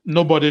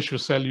nobody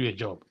should sell you a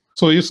job.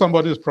 So if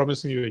somebody is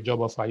promising you a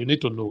job offer, you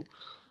need to know,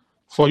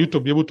 for you to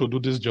be able to do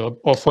this job,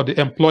 or for the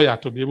employer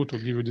to be able to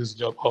give you this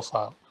job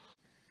offer,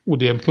 would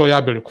the employer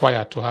be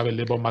required to have a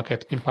labor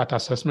market impact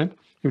assessment?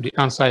 If the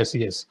answer is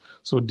yes,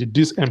 so did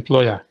this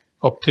employer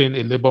obtain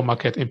a labor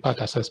market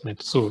impact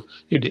assessment? So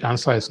if the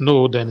answer is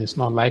no, then it's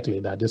not likely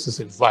that this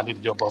is a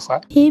valid job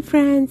offer. Hey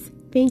friends,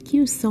 thank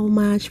you so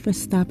much for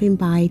stopping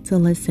by to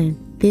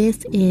listen.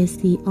 This is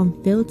the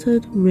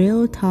Unfiltered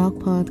Real Talk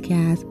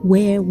podcast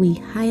where we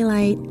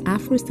highlight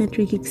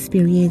Afrocentric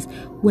experience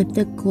with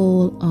the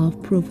goal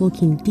of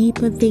provoking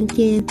deeper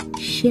thinking,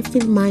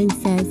 shifting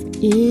mindsets,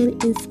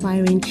 and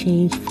inspiring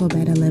change for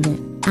better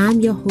living. I'm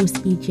your host,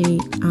 EJ,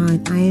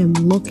 and I am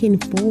looking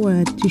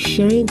forward to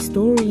sharing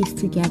stories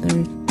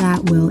together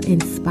that will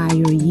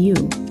inspire you.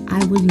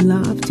 I would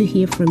love to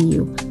hear from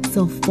you.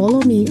 So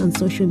follow me on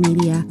social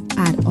media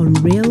at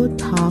Unreal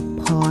Talk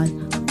Pod,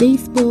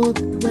 Facebook,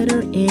 Twitter,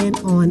 and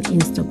on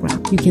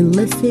Instagram. You can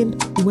listen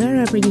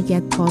wherever you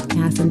get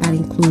podcasts, and that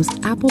includes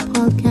Apple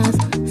Podcasts,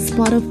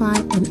 Spotify,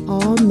 and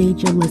all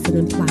major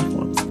listening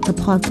platforms. The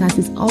podcast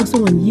is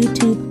also on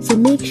YouTube, so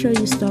make sure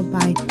you stop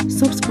by,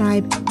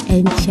 subscribe,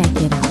 and check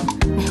it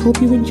out. I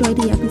hope you enjoy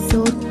the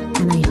episode,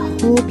 and I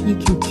hope you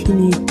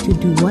continue to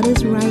do what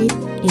is right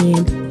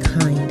and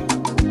kind.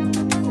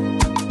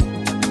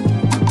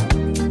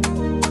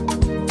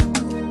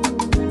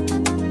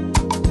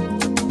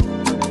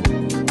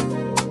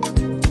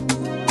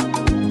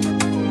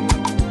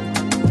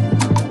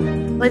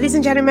 Ladies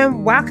and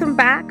gentlemen, welcome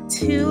back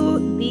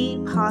to the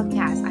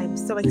podcast. I'm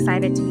so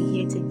excited to be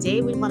here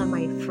today with one of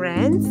my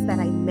friends that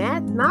I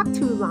met not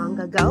too long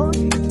ago.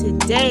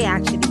 Today,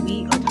 actually,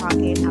 we are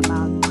talking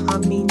about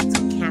coming to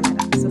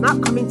Canada. So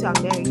not coming to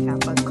America,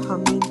 but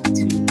coming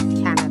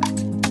to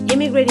Canada.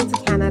 Immigrating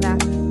to Canada,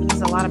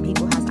 because a lot of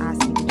people has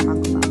asked me to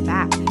talk about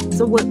that.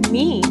 So with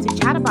me to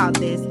chat about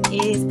this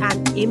is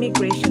an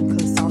immigration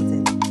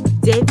consultant,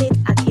 David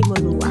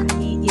Akimolua.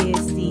 He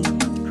is the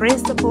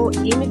Principal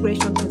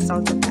Immigration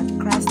Consultant at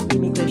Crest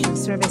Immigration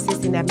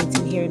Services in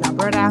Edmonton here in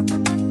Alberta.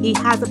 He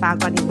has a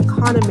background in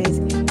economics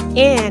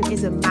and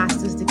is a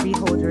master's degree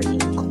holder in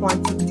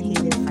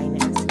quantitative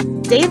finance.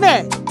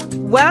 David,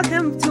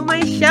 welcome to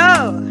my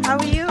show. How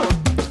are you?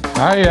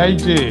 Hi,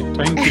 IJ.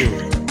 Thank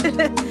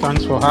you.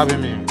 Thanks for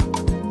having me.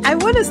 I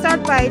want to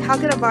start by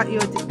talking about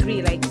your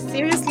degree. Like,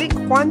 seriously,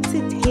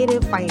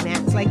 quantitative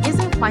finance. Like,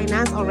 isn't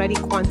finance already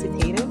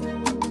quantitative?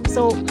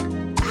 So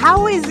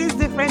how is this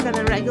different than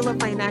a regular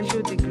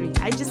financial degree?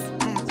 I have to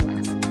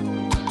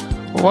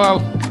ask. Well,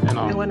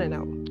 I want to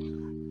know.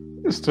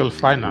 It's still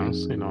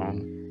finance,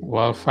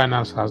 Well,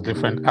 finance has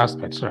different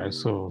aspects, right?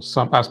 So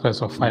some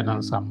aspects of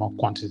finance are more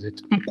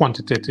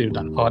quantitative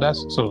than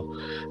others. So,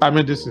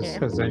 this is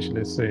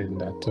essentially saying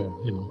that,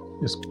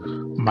 it's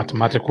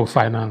mathematical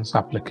finance,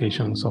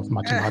 applications of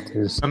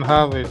mathematics. You can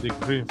have a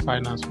degree in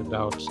finance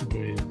without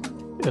doing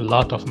a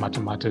lot of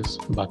mathematics,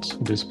 but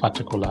this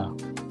particular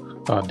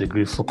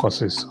degree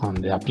focuses on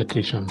the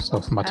applications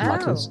of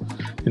mathematics,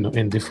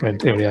 in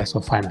different areas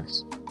of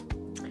finance.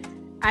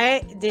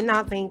 I did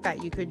not think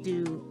that you could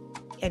do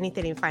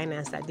anything in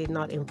finance that did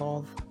not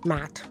involve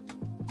math.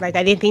 Like,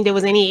 I didn't think there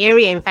was any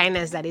area in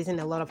finance that isn't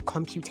a lot of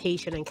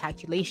computation and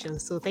calculation.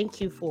 So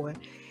thank you for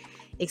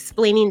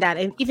explaining that.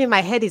 And even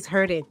my head is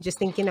hurting just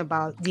thinking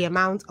about the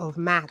amount of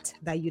math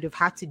that you'd have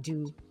had to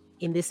do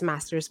in this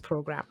master's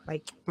program.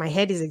 Like, my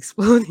head is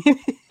exploding.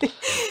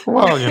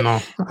 Well,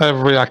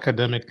 every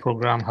academic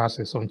program has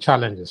its own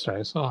challenges,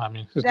 right? So,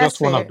 it's just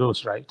one of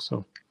those, right?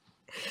 So,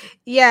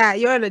 yeah,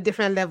 you're on a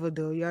different level,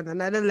 though. You're on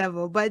another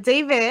level. But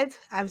David,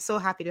 I'm so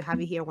happy to have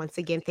you here once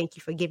again. Thank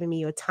you for giving me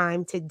your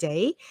time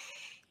today.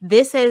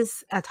 This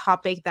is a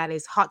topic that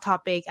is hot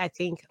topic, I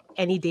think,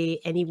 any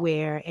day,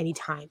 anywhere,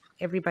 anytime.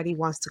 Everybody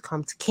wants to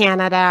come to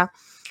Canada.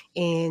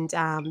 And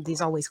there's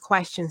always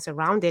questions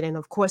around it. And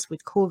of course,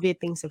 with COVID,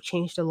 things have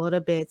changed a little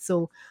bit.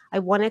 So I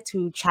wanted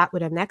to chat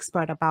with an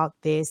expert about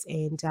this.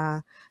 And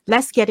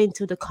let's get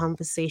into the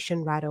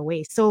conversation right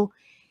away. So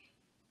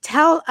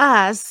tell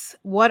us,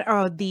 what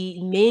are the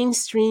main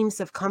streams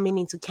of coming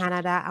into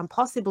Canada, and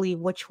possibly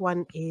which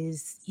one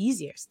is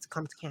easiest to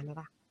come to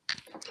Canada?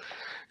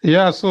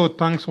 Yeah, so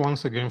thanks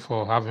once again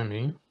for having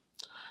me.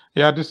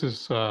 Yeah, this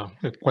is a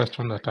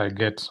question that I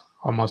get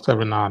almost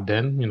every now and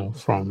then,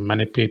 from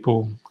many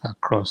people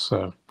across,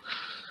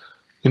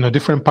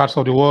 different parts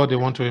of the world. They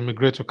want to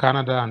immigrate to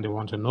Canada, and they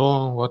want to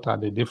know what are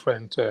the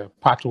different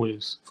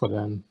pathways for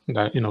them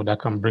that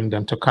can bring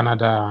them to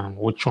Canada, and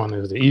which one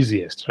is the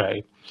easiest,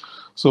 right?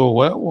 So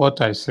what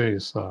I say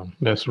is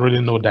there's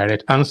really no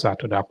direct answer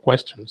to that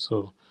question.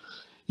 So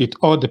it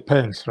all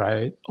depends,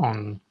 right,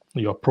 on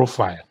your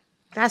profile.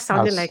 That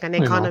sounded like an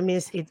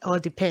economist. It all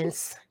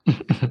depends.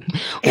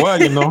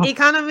 Well,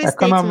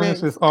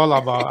 economists is all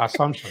about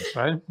assumptions,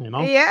 right?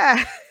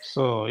 Yeah.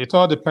 So it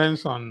all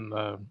depends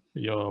on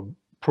your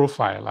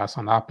profile as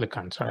an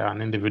applicant, right?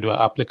 An individual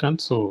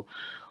applicant. So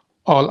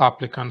all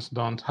applicants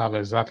don't have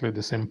exactly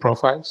the same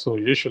profile. So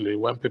usually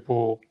when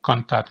people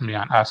contact me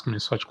and ask me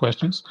such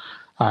questions,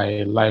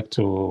 I like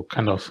to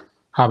kind of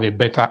have a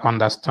better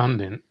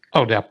understanding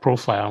of their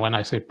profile. And when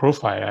I say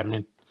profile, I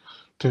mean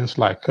things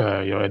like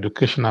your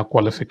educational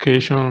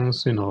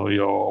qualifications,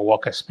 your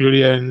work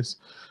experience,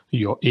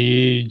 your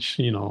age,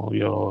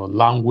 your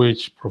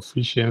language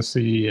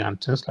proficiency, and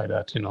things like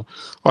that,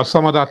 or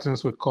some other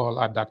things we call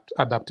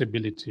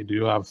adaptability. Do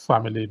you have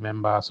family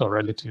members or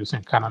relatives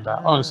in Canada?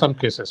 Or in some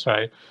cases,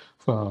 right,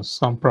 for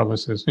some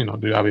provinces, do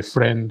you have a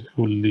friend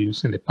who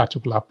lives in a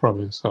particular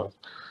province, or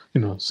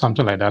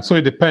something like that. So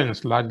it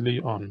depends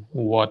largely on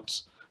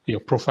what your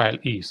profile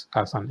is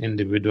as an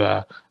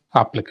individual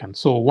applicant.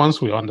 So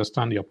once we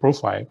understand your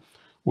profile,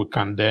 we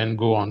can then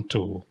go on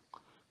to,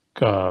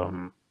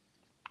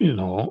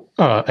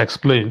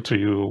 explain to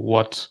you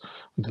what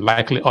the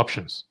likely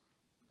options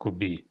could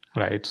be,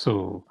 right?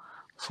 So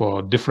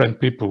for different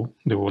people,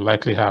 they will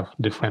likely have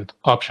different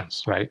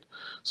options, right?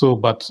 So,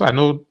 but I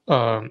know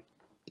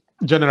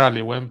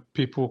generally when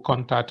people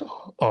contact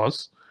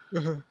us,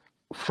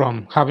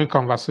 from having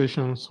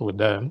conversations with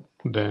them,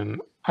 then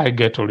I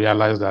get to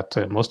realize that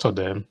most of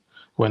them,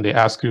 when they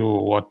ask you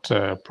what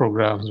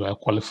programs do I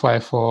qualify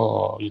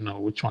for, or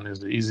which one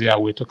is the easier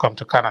way to come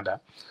to Canada,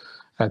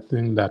 I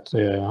think that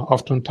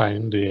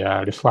oftentimes they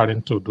are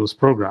referring to those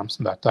programs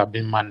that are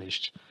being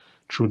managed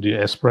through the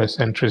express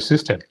entry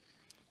system,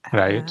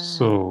 right?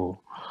 So,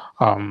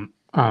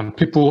 and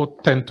people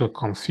tend to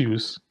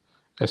confuse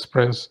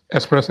express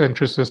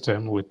entry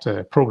system with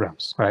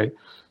programs, right?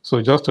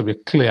 So just to be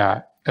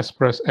clear,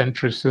 express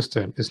entry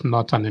system is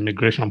not an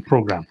immigration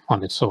program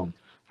on its own,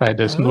 right?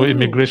 There's no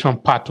immigration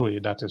pathway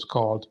that is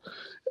called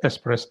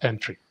express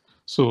entry.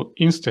 So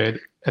instead,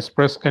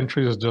 express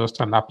entry is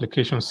just an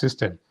application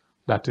system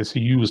that is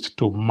used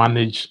to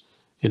manage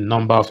a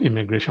number of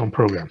immigration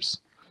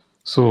programs.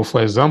 So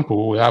for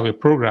example, we have a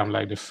program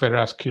like the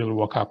Federal Skilled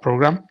Worker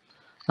Program,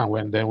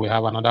 and then we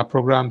have another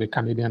program, the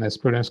Canadian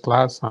Experience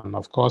Class, and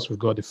of course, we've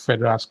got the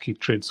Federal Skilled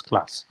Trades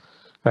Class.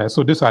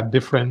 So these are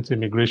different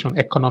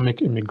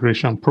economic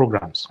immigration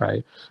programs,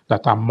 right,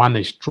 that are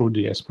managed through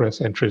the Express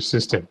Entry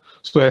system.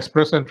 So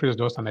Express Entry is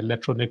just an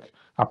electronic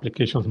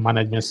applications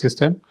management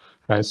system,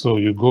 right? So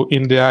you go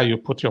in there, you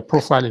put your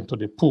profile into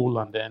the pool,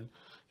 and then,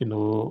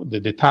 they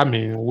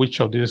determine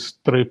which of these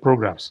three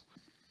programs,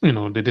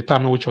 they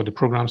determine which of the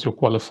programs you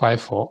qualify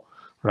for,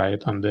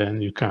 right? And then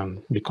you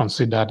can be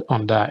considered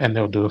under any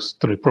of those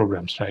three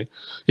programs, right?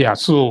 Yeah,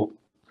 so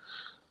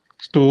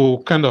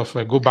to kind of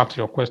go back to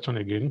your question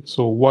again,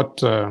 so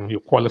what you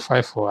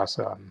qualify for as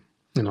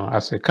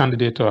a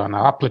candidate or an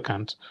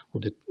applicant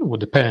would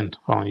depend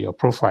on your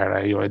profile,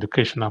 right? Your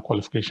educational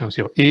qualifications,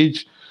 your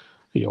age,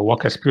 your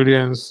work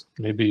experience,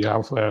 maybe you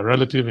have a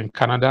relative in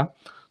Canada.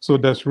 So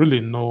there's really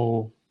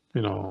no,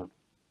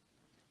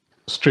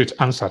 straight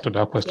answer to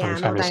that question,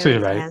 if I may say,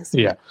 right?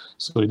 Yeah.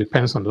 So it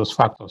depends on those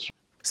factors.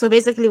 So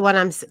basically what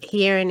I'm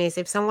hearing is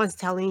if someone's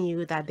telling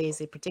you that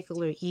there's a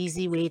particular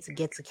easy way to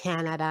get to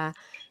Canada,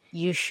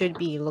 you should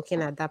be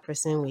looking at that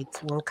person with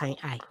one kind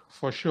eye.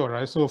 For sure,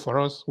 right? So for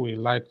us, we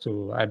like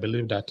to, I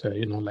believe that,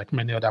 like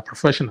many other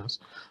professionals,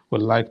 we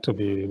like to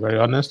be very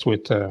honest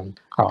with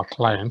our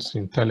clients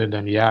in telling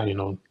them, yeah,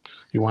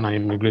 you want to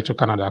immigrate to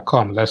Canada,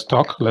 come, let's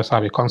talk, let's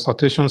have a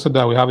consultation so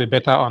that we have a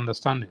better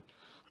understanding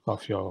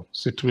of your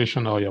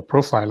situation or your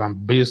profile.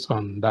 And based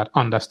on that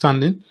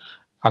understanding,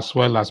 as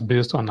well as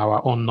based on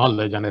our own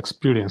knowledge and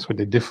experience with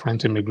the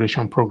different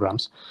immigration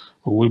programs,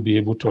 we will be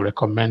able to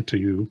recommend to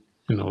you,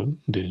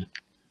 the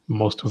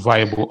most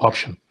viable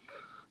option,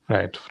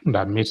 right,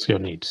 that meets your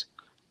needs.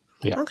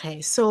 Yeah.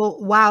 Okay, so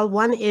while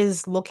one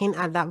is looking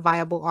at that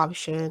viable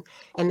option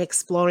and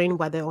exploring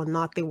whether or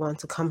not they want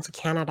to come to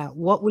Canada,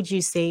 what would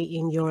you say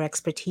in your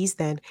expertise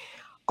then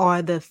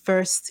are the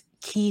first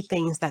key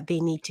things that they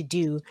need to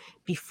do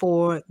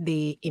before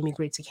they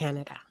immigrate to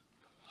Canada?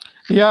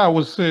 Yeah, I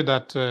would say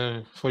that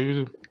for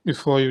you,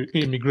 before you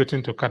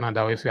immigrating to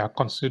Canada, or if you are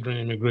considering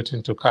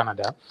immigrating to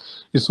Canada,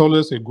 it's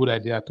always a good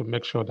idea to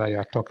make sure that you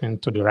are talking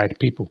to the right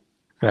people,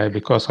 right?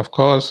 Because of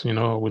course, we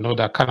know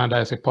that Canada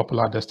is a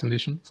popular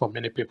destination for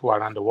many people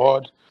around the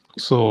world.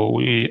 So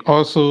we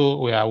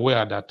are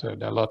aware that there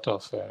are a lot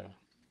of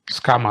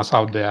scammers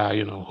out there,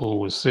 who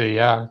will say,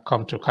 yeah,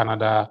 come to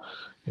Canada,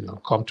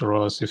 come to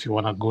us if you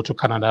want to go to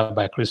Canada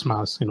by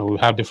Christmas. We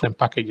have different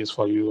packages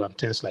for you and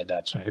things like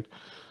that, right?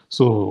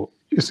 So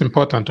it's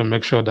important to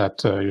make sure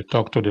that you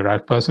talk to the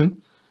right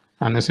person.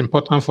 And it's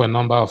important for a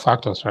number of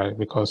factors, right?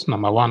 Because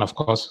number one, of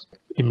course,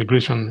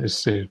 immigration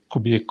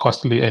could be a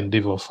costly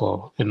endeavor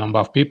for a number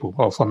of people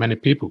or for many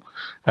people,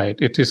 right?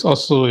 It is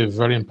also a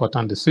very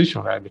important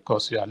decision, right?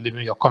 Because you are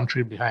leaving your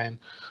country behind.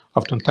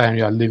 Oftentimes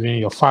you are leaving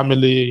your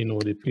family,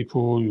 the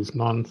people you've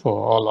known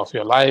for all of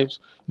your lives,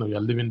 you're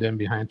leaving them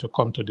behind to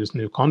come to this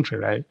new country,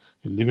 right?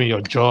 You're leaving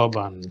your job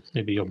and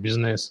maybe your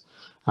business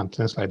and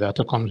things like that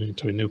to come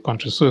into a new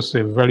country. So it's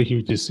a very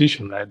huge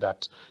decision, right,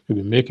 that you'll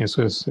be making.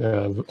 So it's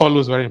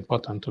always very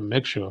important to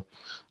make sure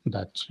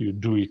that you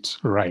do it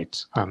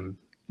right. And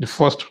the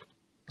first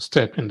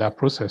step in that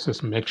process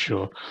is make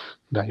sure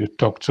that you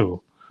talk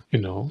to,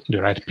 the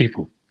right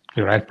people,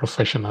 the right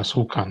professionals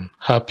who can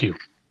help you.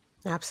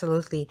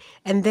 Absolutely.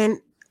 And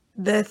then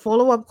the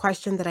follow-up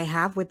question that I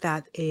have with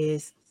that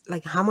is,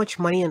 like how much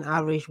money on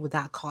average would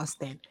that cost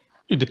then?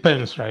 It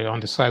depends, right, on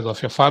the size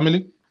of your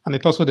family, and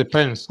it also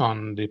depends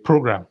on the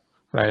program,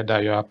 right,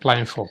 that you're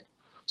applying for.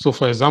 So,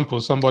 for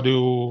example, somebody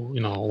who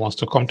wants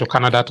to come to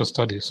Canada to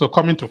study. So,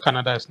 coming to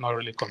Canada is not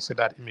really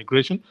considered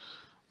immigration,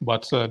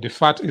 but the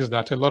fact is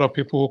that a lot of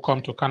people who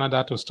come to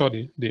Canada to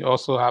study, they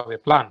also have a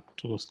plan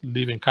to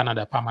live in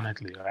Canada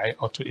permanently, right,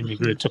 or to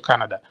immigrate to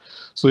Canada.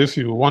 So, if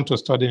you want to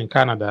study in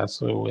Canada,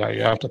 so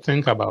you have to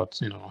think about,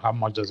 how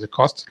much does it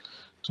cost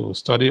to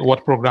study?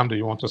 What program do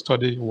you want to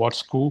study? What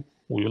school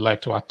would you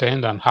like to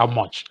attend, and how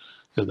much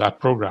is that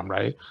program,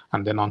 right?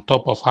 And then on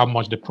top of how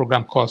much the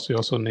program costs, you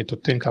also need to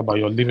think about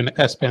your living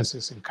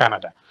expenses in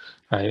Canada,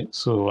 right?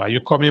 So are you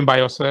coming by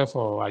yourself,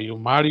 or are you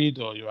married,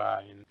 or you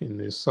are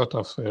in a sort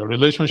of a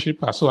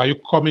relationship? So are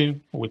you coming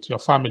with your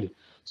family?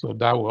 So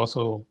that will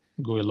also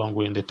go a long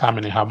way in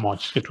determining how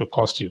much it will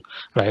cost you,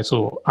 right?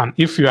 So, and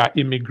if you are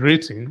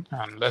immigrating,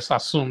 and let's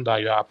assume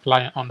that you are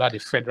applying under the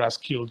federal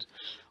skilled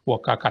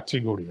worker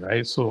category,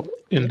 right? So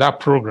in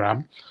that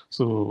program,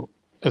 so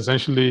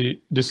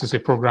essentially this is a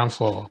program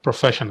for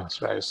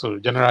professionals, right? So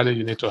generally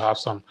you need to have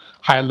some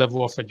high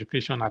level of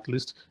education, at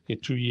least a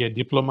 2-year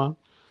diploma.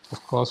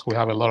 Of course, we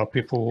have a lot of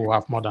people who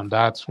have more than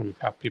that. We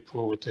have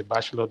people with a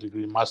bachelor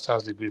degree,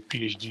 master's degree,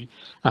 PhD,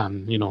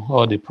 and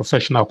all the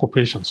professional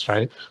occupations,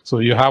 right? So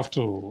you have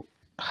to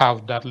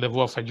have that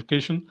level of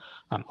education,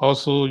 and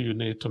also you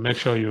need to make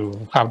sure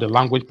you have the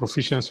language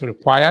proficiency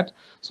required.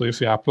 So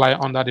if you apply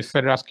under the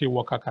federal skilled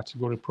worker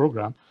category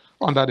program,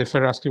 under the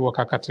federal skilled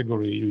worker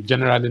category, you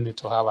generally need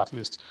to have at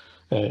least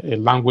a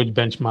language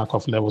benchmark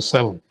of level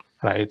 7,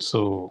 right?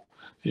 So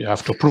you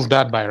have to prove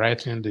that by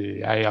writing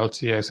the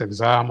IELTS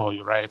exam, or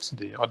you write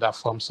the other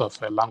forms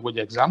of language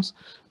exams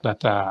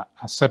that are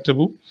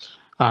acceptable.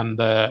 And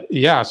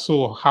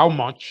so how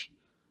much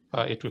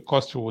it will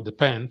cost you will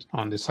depend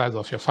on the size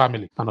of your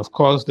family. And of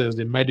course, there's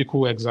the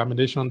medical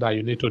examination that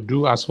you need to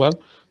do as well.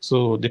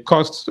 So the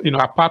costs,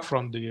 apart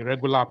from the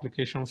regular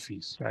application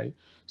fees, right?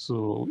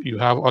 So you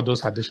have all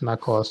those additional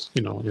costs,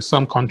 in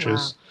some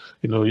countries,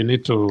 you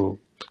need to,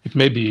 it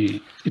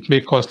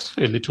may cost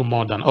a little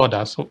more than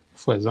others. So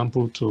for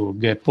example, to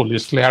get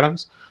police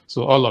clearance.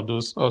 So all of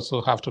those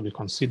also have to be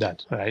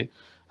considered, right?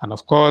 And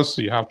of course,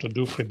 you have to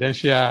do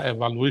credential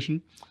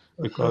evaluation,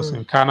 because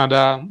in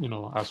Canada,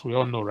 as we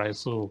all know, right?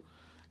 So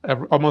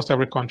almost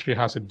every country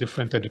has a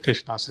different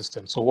educational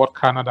system. So what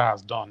Canada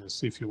has done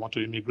is, if you want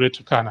to immigrate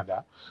to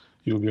Canada,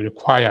 you'll be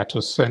required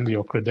to send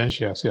your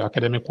credentials, your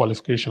academic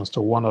qualifications,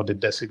 to one of the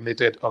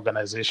designated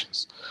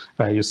organizations.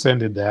 Right? You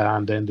send it there,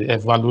 and then they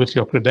evaluate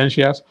your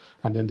credentials,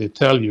 and then they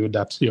tell you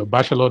that your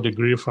bachelor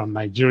degree from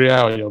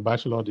Nigeria or your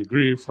bachelor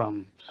degree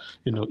from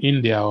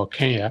India or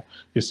Kenya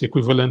is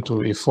equivalent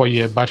to a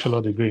 4-year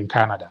bachelor degree in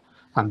Canada.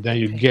 And then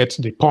you get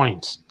the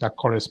points that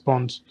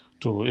correspond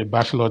to a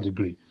bachelor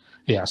degree.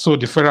 Yeah, so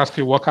the federal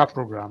skilled worker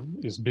program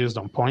is based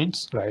on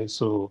points, right?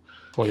 So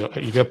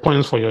you get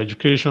points for your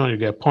education, you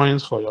get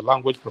points for your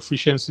language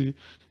proficiency,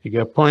 you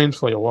get points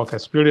for your work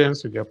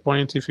experience, you get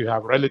points if you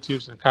have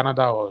relatives in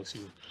Canada, or if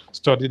you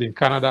studied in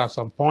Canada at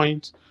some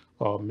point,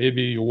 or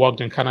maybe you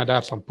worked in Canada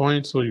at some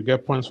point. So you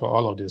get points for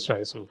all of this,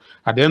 right? So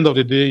at the end of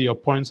the day, your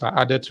points are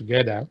added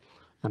together,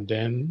 and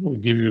then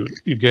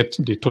you get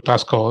the total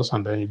scores,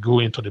 and then you go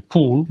into the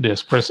pool, the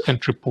express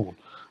entry pool,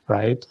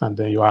 right? And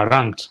then you are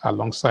ranked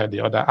alongside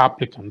the other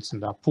applicants in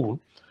that pool.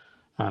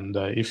 And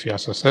if you are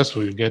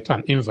successful, you get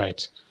an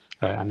invite,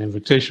 an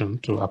invitation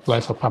to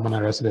apply for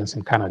permanent residence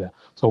in Canada.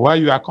 So while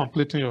you are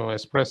completing your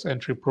express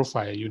entry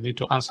profile, you need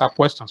to answer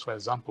questions. For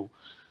example,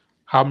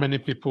 how many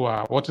people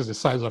what is the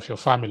size of your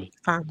family?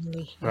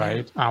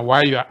 Right? And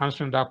while you are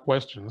answering that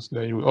questions,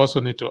 then you also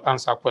need to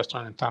answer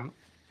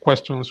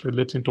questions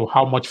relating to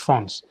how much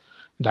funds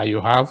that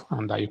you have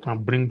and that you can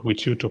bring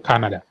with you to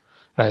Canada,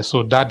 right?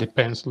 So that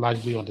depends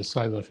largely on the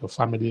size of your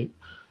family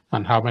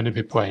and how many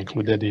people are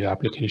included in your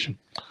application.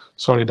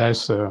 Sorry,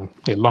 that's a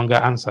longer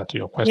answer to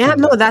your question. Yeah,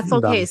 no, that's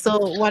okay. So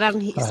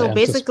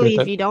basically,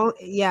 if you don't,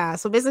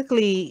 so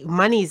basically,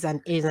 money is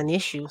an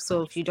issue.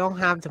 So if you don't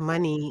have the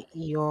money,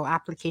 your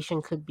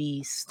application could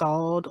be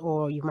stalled,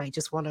 or you might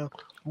just want to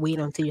wait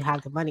until you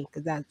have the money,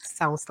 because that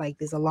sounds like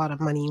there's a lot of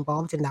money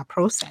involved in that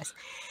process.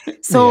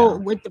 So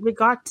with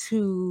regard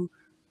to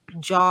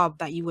job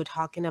that you were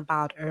talking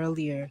about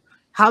earlier,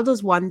 how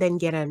does one then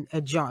get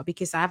a job?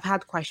 Because I've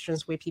had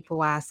questions where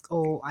people ask,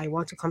 oh, I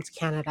want to come to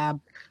Canada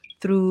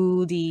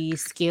through the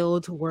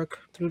skilled work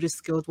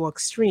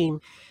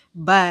stream,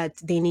 but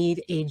they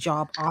need a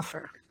job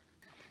offer.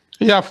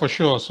 Yeah, for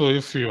sure. So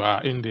if you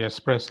are in the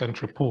express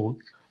entry pool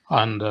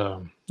and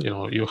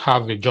you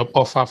have a job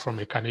offer from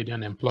a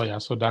Canadian employer,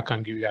 so that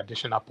can give you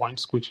additional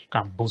points, which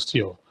can boost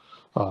your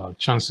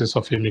chances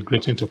of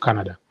immigrating to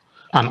Canada.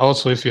 And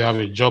also, if you have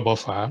a job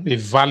offer, a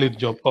valid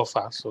job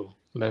offer, so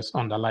let's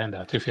underline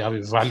that. If you have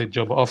a valid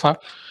job offer,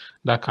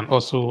 that can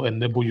also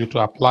enable you to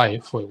apply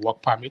for a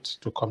work permit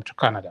to come to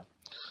Canada.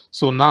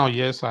 So now,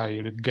 yes,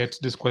 I get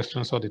these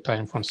questions all the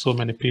time from so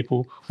many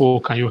people. Oh,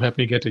 can you help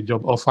me get a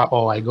job offer?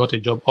 Or I got a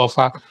job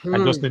offer. I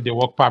just need the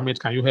work permit.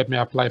 Can you help me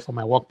apply for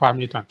my work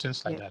permit and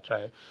things like that,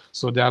 right?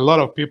 So there are a lot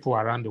of people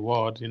around the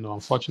world,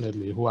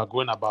 unfortunately, who are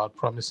going about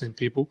promising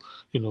people,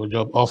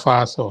 job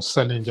offers or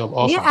selling job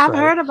offers, Yeah, I've right?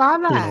 heard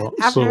about that.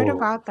 I've heard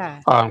about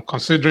that.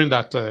 Considering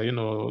that,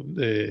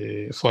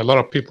 for a lot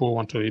of people who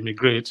want to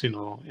immigrate,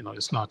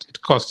 it's not,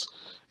 it costs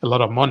a lot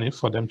of money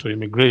for them to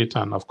immigrate.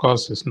 And of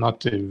course, it's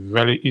not a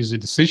very easy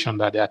decision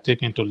that they are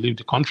taking to leave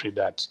the country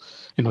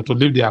to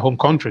leave their home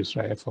countries,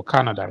 right, for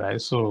Canada,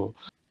 right? So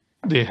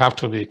they have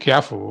to be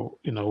careful,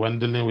 when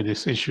dealing with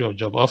this issue of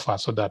job offer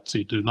so that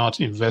you do not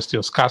invest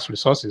your scarce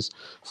resources.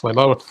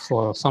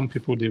 For some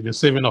people, they've been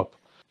saving up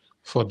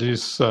for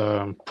this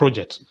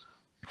project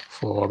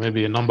for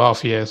maybe a number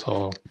of years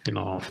or,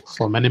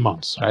 for many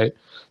months, right?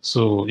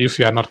 So if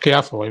you are not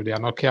careful, if they are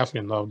not careful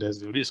enough, there's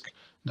the risk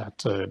that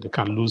they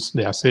can lose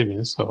their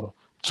savings or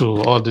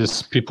to all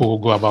these people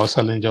who go about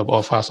selling job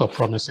offers or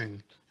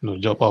promising,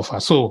 job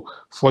offers. So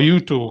for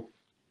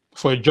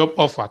a job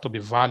offer to be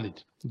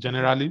valid,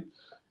 generally,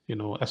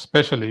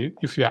 especially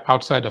if you are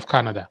outside of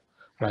Canada,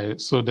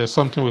 right? So there's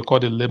something we call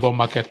the labor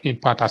market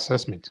impact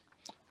assessment,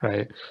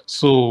 right?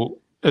 So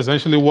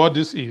essentially what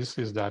this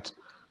is that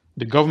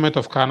the government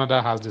of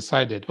Canada has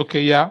decided,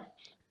 okay, yeah,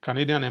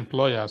 Canadian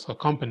employers or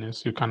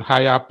companies, you can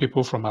hire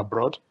people from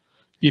abroad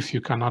if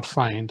you cannot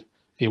find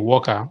a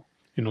worker,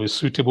 a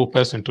suitable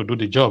person to do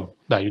the job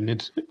that you need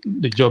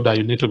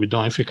to be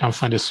done. If you can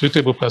find a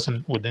suitable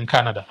person within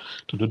Canada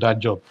to do that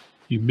job,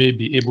 you may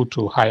be able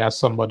to hire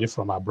somebody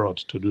from abroad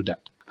to do that.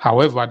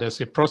 However,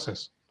 there's a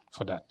process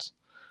for that,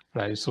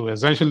 right? So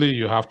essentially,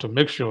 you have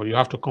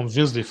to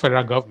convince the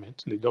federal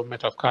government, the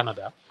government of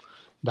Canada,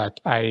 that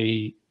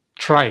I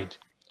tried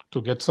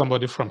to get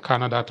somebody from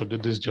Canada to do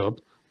this job,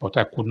 but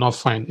I could not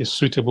find a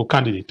suitable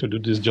candidate to do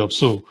this job.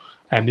 So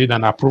I need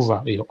an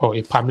approval or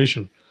a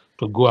permission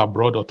to go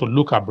abroad or to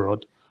look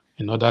abroad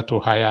in order to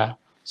hire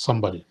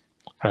somebody,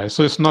 right?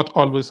 So it's not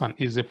always an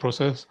easy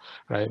process,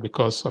 right?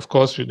 Because of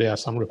course there are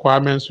some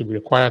requirements. You'll be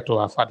required to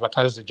have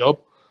advertised the job,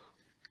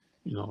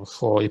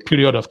 for a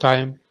period of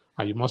time,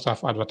 and you must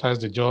have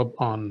advertised the job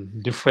on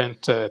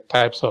different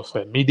types of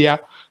media,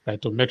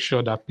 right, to make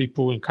sure that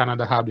people in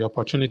Canada have the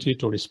opportunity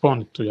to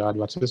respond to your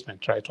advertisement,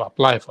 try to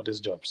apply for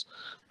these jobs,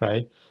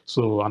 right?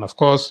 So, and of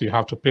course, you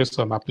have to pay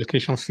some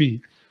application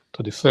fee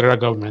to the federal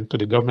government, to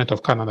the government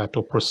of Canada,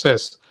 to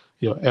process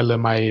your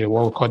LMIA,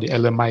 what we call the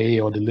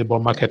LMIA or the Labor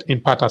Market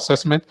Impact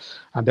Assessment.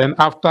 And then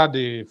after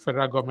the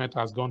federal government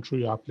has gone through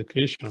your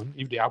application,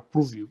 if they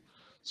approve you,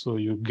 so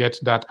you get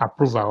that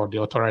approval or the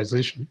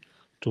authorization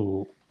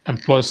to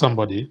employ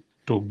somebody,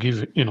 to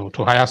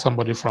hire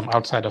somebody from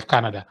outside of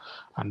Canada.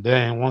 And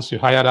then once you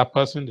hire that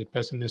person, the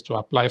person needs to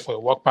apply for a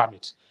work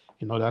permit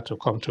in order to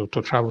come to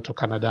travel to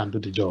Canada and do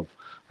the job,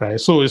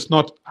 right? So it's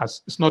not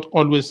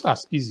always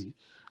as easy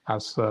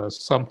as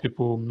some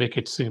people make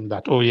it seem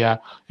that, oh yeah,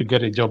 you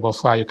get a job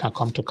offer, you can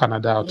come to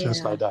Canada or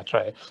things like that,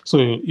 right?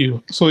 So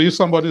if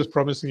somebody is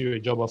promising you a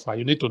job offer,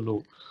 you need to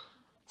know,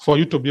 for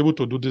you to be able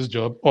to do this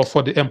job, or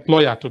for the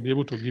employer to be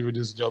able to give you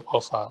this job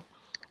offer,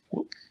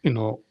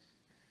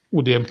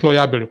 would the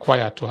employer be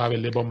required to have a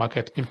labor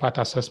market impact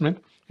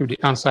assessment? If the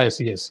answer is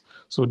yes,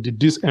 so did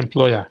this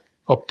employer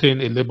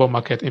obtain a labor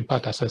market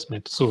impact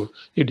assessment? So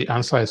if the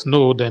answer is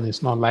no, then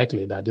it's not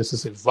likely that this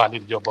is a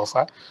valid job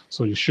offer.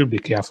 So you should be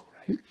careful,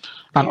 right?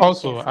 And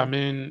also, I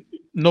mean,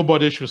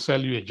 nobody should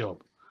sell you a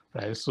job,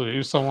 right? So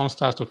if someone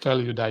starts to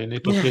tell you that you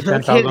need to pay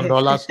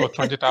 $10,000 or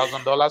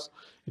 $20,000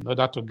 in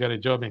order to get a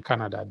job in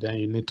Canada, then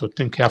you need to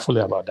think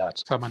carefully about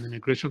that. I'm an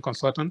immigration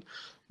consultant,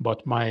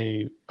 but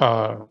my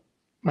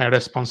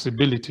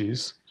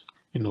responsibilities,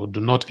 do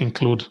not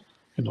include,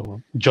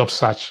 job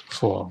search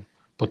for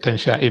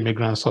potential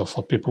immigrants or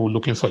for people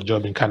looking for a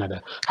job in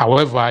Canada.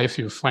 However, if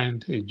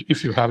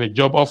you have a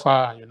job offer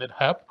and you need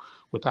help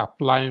with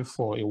applying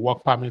for a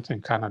work permit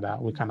in Canada,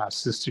 we can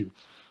assist you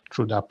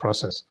through that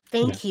process.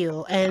 Thank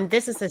you. And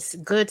this is a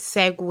good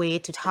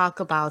segue to talk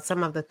about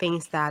some of the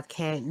things that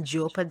can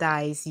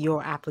jeopardize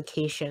your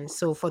application.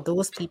 So for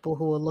those people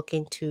who are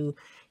looking to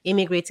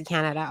immigrate to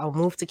Canada or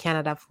move to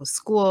Canada for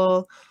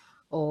school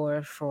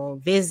or for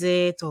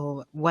visit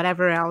or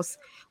whatever else,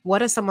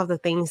 what are some of the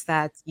things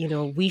that,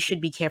 we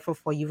should be careful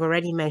for? You've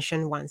already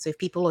mentioned one. So if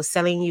people are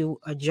selling you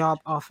a job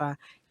offer,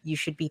 you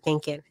should be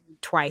thinking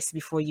twice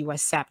before you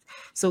accept.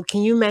 So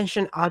can you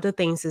mention other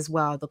things as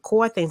well, the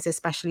core things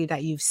especially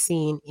that you've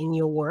seen in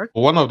your work?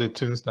 One of the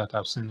things that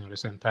I've seen in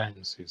recent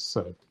times is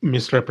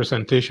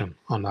misrepresentation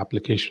on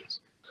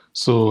applications.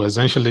 So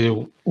essentially,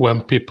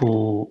 when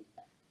people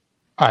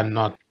are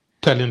not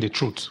telling the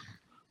truth,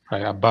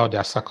 right, about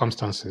their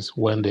circumstances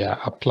when they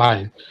are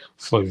applying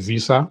for a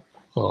visa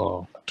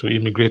or to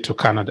immigrate to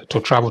Canada,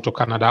 to travel to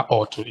Canada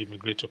or to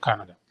immigrate to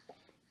Canada.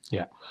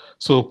 Yeah.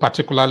 So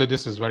particularly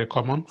this is very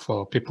common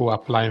for people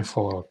applying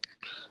for,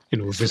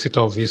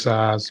 visitor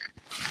visas,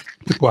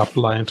 people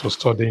applying to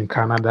study in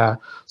Canada.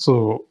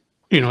 So,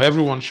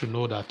 everyone should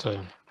know that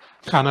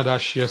Canada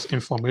shares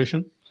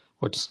information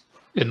with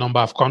a number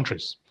of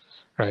countries,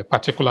 right?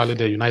 Particularly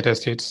the United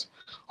States,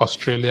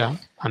 Australia,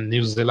 and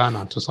New Zealand,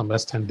 and to some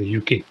extent the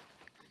UK,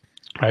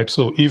 right?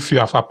 So if you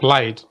have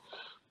applied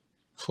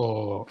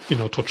for,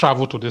 to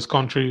travel to these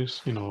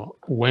countries,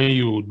 when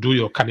you do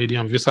your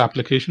Canadian visa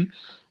application,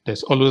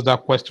 there's always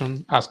that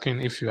question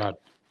asking if you had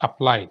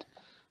applied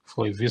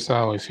for a visa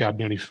or if you had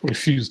been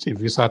refused a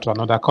visa to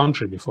another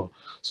country before.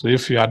 So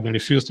if you had been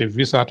refused a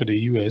visa to the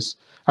US,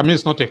 I mean,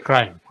 it's not a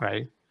crime,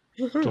 right?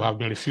 To have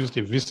been refused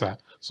a visa.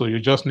 So you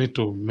just need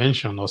to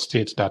mention or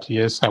state that,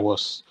 yes, I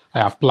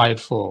applied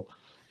for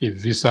a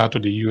visa to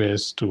the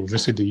US to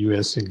visit the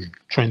US in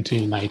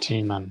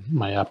 2019 and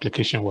my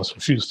application was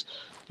refused.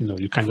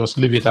 You can just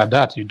leave it at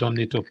that. You don't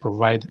need to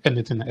provide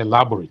anything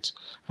elaborate,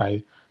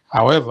 right?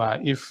 However,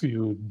 if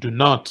you do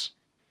not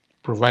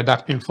provide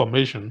that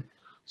information,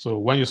 so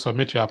when you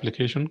submit your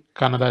application,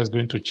 Canada is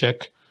going to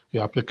check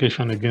your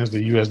application against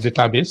the US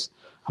database.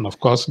 And of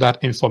course,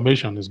 that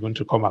information is going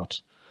to come out,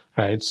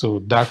 right? So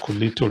that could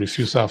lead to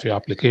refusal of your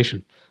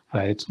application,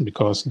 right?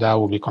 Because that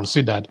will be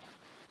considered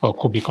or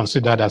could be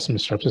considered as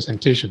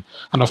misrepresentation.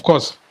 And of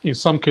course, in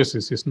some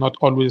cases, it is not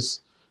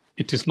always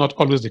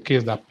the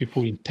case that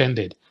people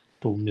intended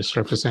to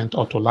misrepresent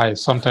or to lie.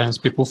 Sometimes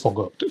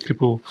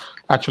people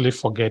actually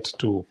forget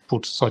to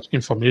put such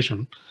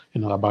information,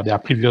 about their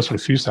previous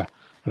refusal,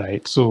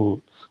 right? So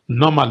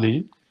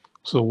normally,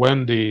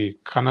 when the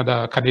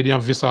Canadian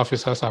visa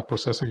officers are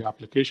processing your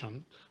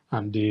application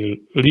and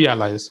they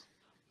realize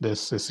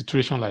there's a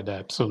situation like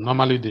that, so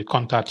normally they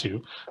contact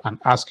you and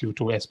ask you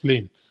to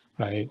explain,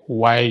 right,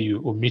 why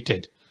you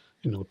omitted,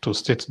 to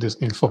state this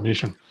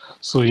information.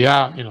 So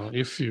yeah,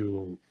 if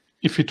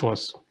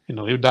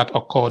that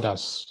occurred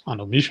as an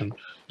omission,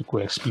 you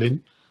could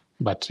explain.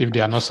 But if they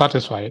are not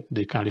satisfied,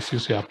 they can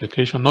refuse your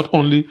application. Not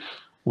only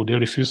would they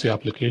refuse your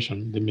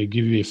application, they may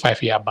give you a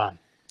 5-year ban.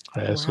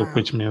 Wow. So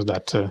which means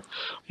that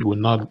you will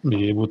not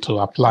be able to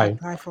apply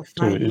for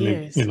 5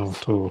 years.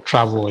 To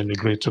travel or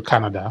immigrate to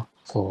Canada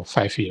for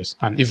 5 years.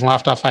 And even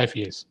after 5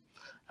 years.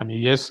 I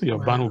mean, yes, your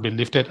ban will be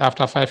lifted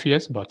after 5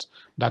 years, but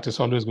that is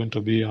always going to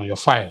be on your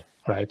file,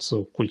 right?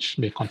 So which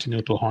may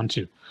continue to haunt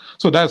you.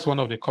 So that's one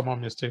of the common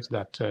mistakes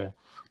that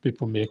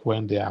people make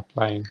when they are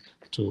applying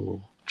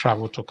to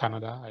travel to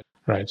Canada,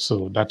 right?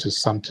 So that is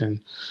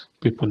something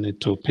people need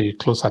to pay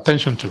close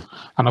attention to.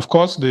 And of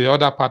course, the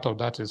other part of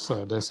that is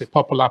there's a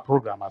popular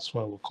program as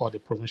well we call the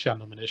Provincial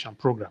Nomination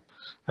Program,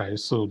 right?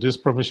 So this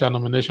Provincial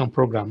Nomination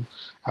Program,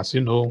 as you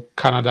know,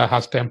 Canada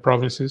has 10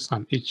 provinces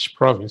and each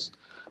province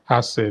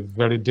has a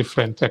very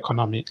different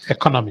economy,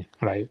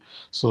 right?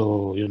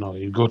 So,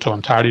 you go to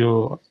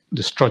Ontario,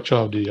 the structure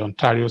of the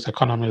Ontario's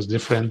economy is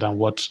different than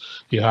what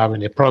you have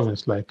in a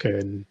province like,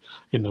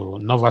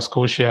 Nova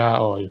Scotia,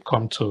 or you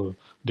come to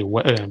the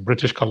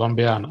British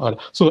Columbia and other.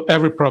 So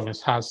every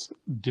province has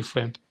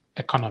different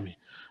economy.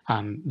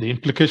 And the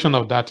implication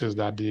of that is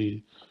that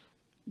the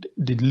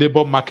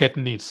labor market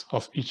needs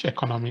of each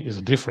economy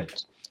is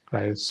different,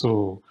 right?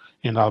 So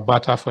in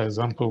Alberta, for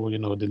example,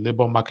 the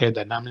labor market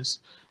dynamics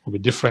will be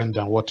different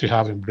than what you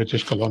have in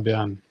British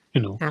Columbia and,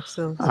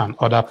 Absolutely. and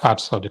other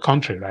parts of the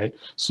country, right?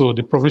 So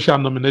the provincial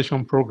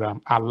nomination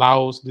program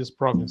allows each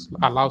province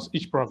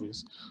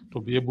to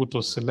be able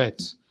to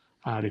select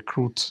and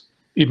recruit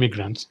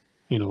immigrants,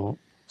 to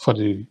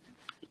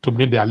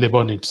meet their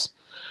labor needs,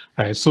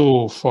 right?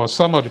 So for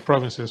some of the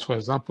provinces, for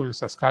example, in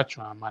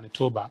Saskatchewan,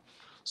 Manitoba,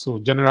 so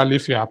generally,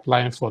 if you're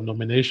applying for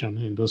nomination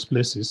in those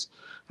places,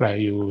 right,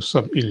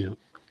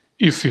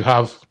 if you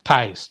have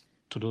ties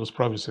to those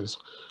provinces,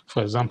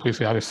 for example, if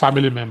you have a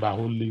family member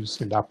who lives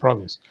in that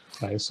province,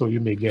 right, so you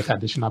may get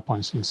additional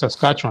points. In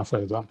Saskatchewan, for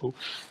example,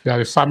 if you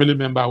have a family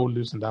member who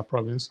lives in that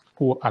province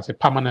who has a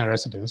permanent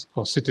residence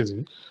or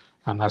citizen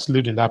and has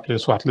lived in that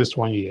place for at least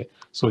 1 year,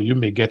 so you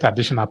may get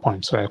additional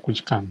points, right,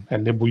 which can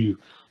enable you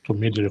to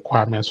meet the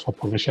requirements for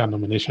provincial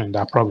nomination in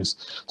that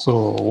province.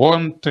 So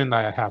one thing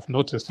I have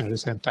noticed in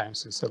recent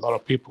times is a lot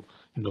of people,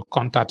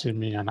 contacting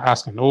me and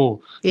asking, I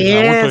want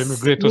to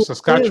immigrate to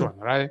Saskatchewan,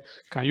 right?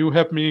 Can you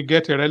help me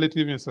get a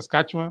relative in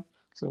Saskatchewan?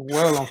 So,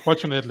 well,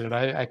 unfortunately,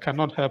 right, I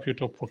cannot help you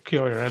to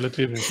procure a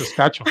relative in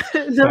Saskatchewan,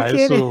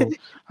 right? So,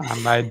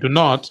 and I do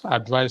not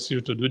advise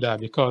you to do that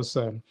because,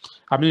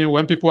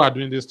 when people are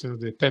doing these things,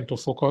 they tend to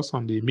focus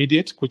on the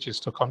immediate, which is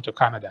to come to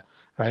Canada,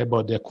 right?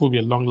 But there could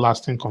be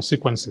long-lasting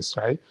consequences,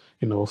 right?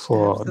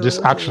 For this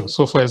action.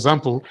 So, for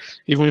example,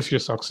 even if you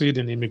succeed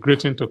in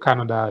immigrating to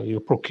Canada, you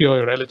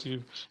procure a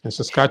relative in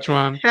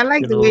Saskatchewan. I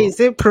like the way you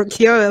say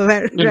procure a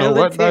relative.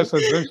 What that's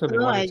essentially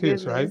what it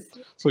is, right?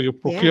 So you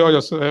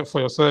procure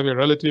for yourself a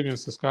relative in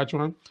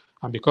Saskatchewan,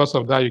 and because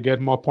of that, you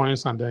get more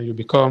points, and then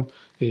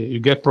you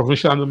get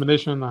provincial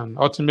nomination, and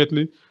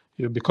ultimately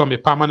you become a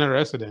permanent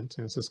resident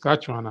in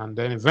Saskatchewan, and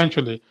then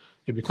eventually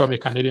you become a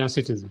Canadian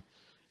citizen.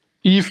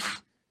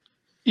 If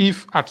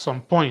at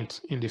some point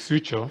in the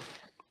future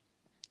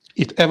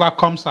it ever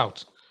comes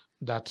out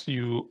that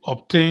you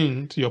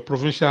obtained your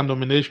provincial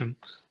nomination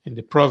in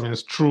the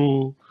province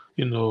through,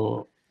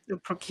 the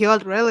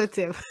procured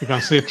relative. You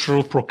can say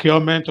through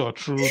procurement or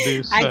through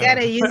this. I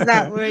gotta use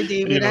that word,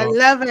 David. I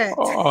love it.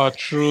 Or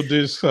through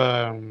this,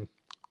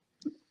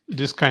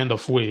 this kind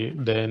of way,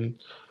 then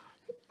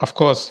of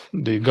course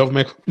the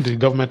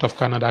government of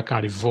Canada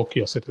can revoke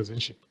your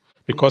citizenship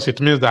because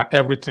it means that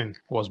everything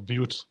was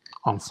built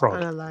on On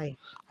fraud, a lie.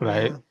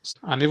 right? Yeah.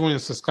 And even in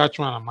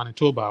Saskatchewan and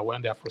Manitoba,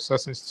 when they are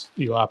processing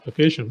your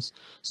applications,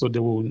 so they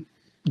will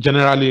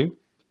generally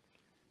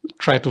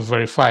try to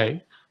verify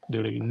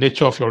the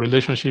nature of your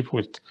relationship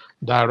with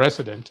that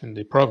resident in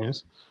the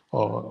province,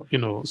 or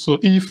so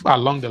if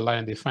along the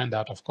line they find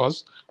out, of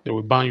course they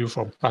will ban you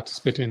from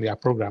participating in their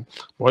program.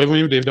 But even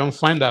if they don't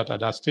find out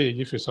at that stage,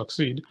 if you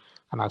succeed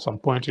and at some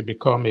point you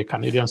become a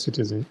Canadian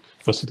citizen,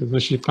 your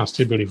citizenship can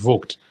still be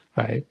revoked,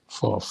 right,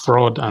 for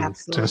fraud and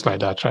things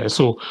like Absolutely. that, right?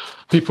 So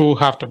people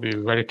have to be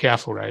very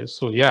careful, right?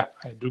 So yeah,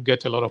 I do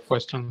get a lot of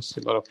questions,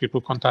 a lot of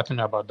people contacting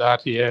me about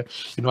that. Yeah,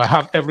 I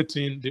have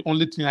everything. The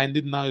only thing I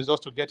need now is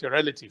just to get a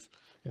relative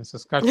in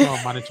Saskatchewan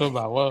or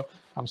Manitoba. Well,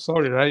 I'm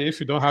sorry, right? If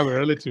you don't have a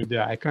relative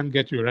there, I can't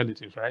get you a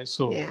relative, right?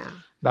 So Yeah.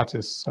 that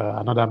is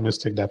another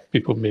mistake that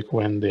people make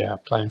when they are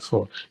applying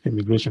for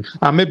immigration.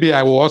 And maybe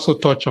I will also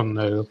touch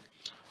on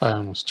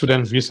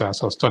student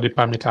visas or study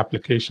permit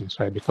applications,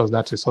 right? Because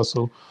that is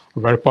also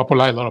very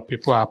popular. A lot of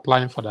people are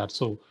applying for that.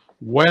 So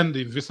when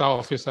the visa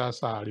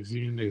officers are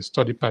reviewing a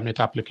study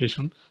permit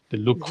application, they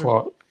look Mhm.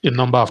 for a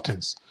number of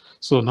things.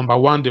 So number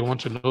one, they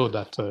want to know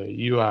that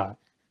you are,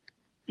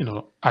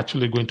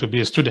 actually going to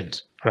be a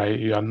student, right?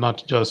 You are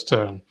not just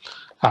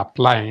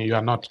applying. You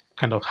are not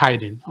kind of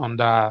hiding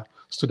under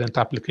student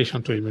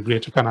application to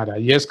immigrate to Canada.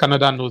 Yes,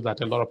 Canada knows that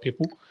a lot of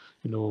people,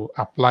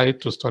 apply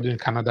to study in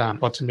Canada and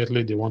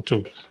ultimately they want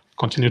to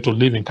continue to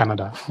live in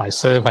Canada.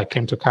 Myself, I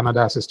came to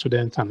Canada as a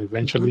student and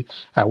eventually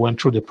I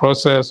went through the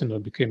process,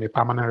 became a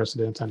permanent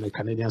resident and a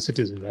Canadian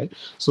citizen, right?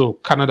 So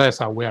Canada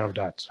is aware of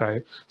that,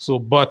 right? So,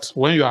 but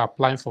when you are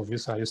applying for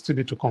visa, you still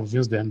need to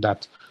convince them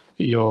that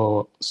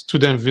your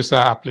student visa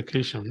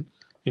application,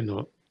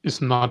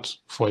 is not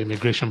for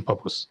immigration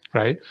purpose,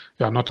 right?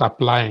 You are not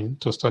applying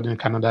to study in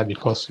Canada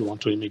because you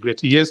want to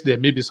immigrate. Yes, there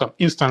may be some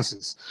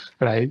instances,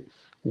 right,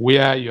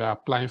 where you are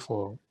applying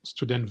for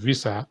student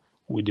visa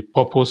with the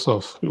purpose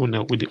of,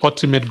 with the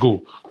ultimate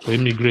goal to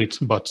immigrate.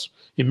 But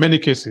in many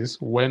cases,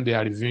 when they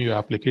are reviewing your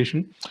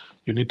application,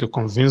 you need to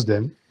convince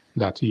them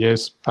that,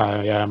 yes,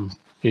 I am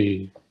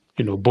a,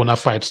 bona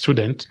fide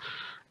student,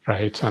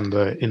 right? And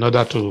in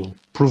order to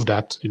prove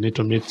that, you need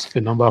to meet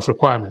a number of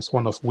requirements,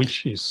 one of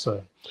which is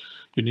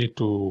you need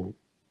to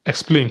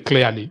explain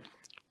clearly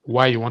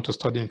why you want to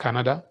study in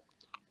Canada,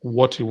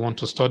 what you want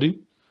to study,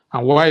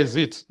 and why is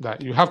it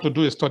that you have to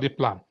do a study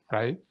plan,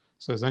 right?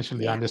 So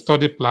essentially, and the Yes.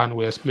 study plan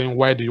will explain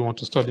why do you want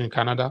to study in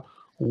Canada,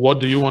 what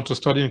do you want to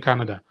study in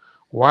Canada,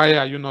 why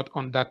are you not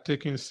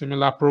undertaking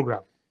similar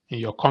program in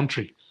your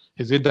country?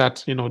 Is it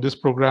that these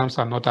programs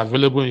are not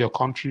available in your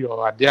country,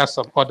 or are there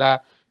some other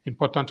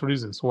important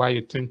reasons why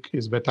you think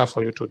it's better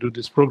for you to do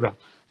this program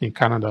in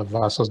Canada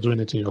versus doing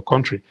it in your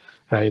country,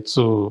 right?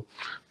 So,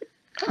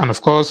 and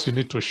of course, you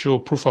need to show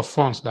proof of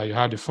funds that you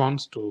have the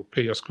funds to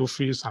pay your school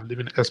fees and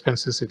living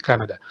expenses in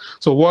Canada.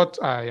 So what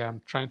I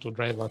am trying to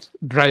drive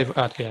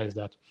at here is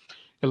that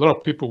a lot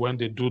of people, when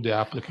they do their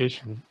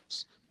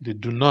applications, they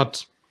do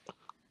not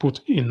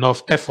put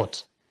enough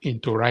effort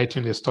into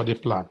writing a study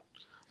plan.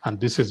 And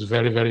this is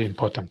very, very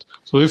important.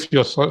 So if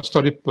your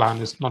study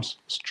plan is not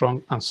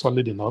strong and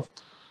solid enough,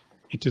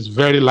 it is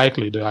very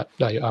likely that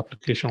your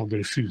application will be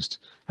refused.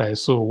 Right.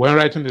 So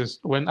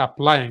when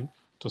applying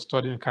to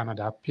study in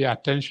Canada, pay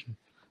attention,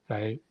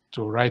 right,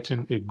 to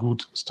writing a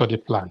good study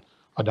plan.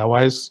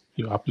 Otherwise,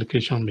 your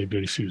application may be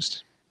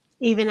refused.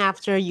 Even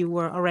after you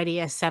were already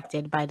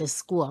accepted by the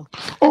school.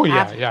 Oh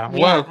yeah, yeah. Yeah,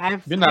 Well,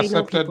 being I know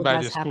accepted people by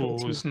the that's happened school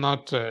to. is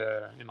not,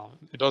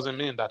 it doesn't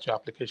mean that your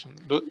application.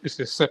 It's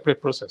a separate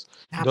process.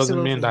 It doesn't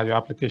mean Absolutely. that your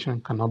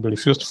application cannot be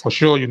refused. For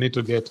sure, you need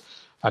to get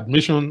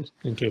admission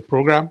into a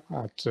program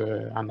at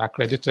an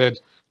accredited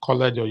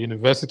college or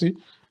university,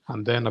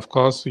 and then of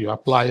course you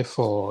apply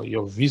for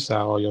your visa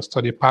or your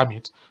study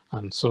permit.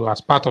 And so,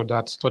 as part of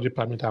that study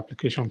permit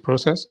application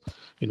process,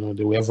 they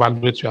will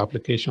evaluate your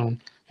application.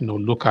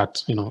 Look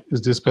at,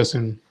 is this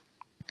person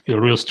a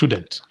real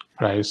student,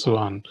 right? So,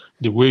 and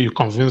the way you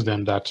convince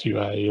them that you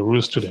are a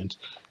real student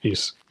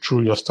is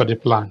through your study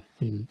plan.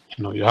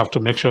 You have to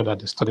make sure that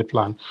the study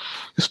plan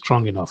is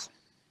strong enough.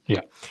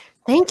 Yeah.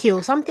 Thank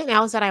you. Something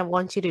else that I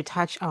want you to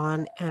touch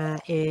on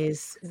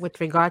is with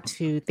regard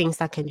to things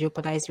that can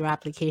jeopardize your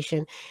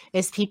application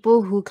is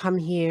people who come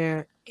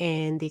here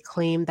and they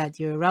claim that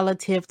you're a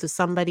relative to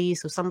somebody,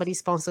 so somebody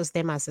sponsors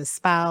them as a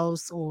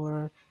spouse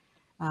or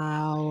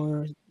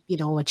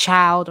a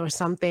child or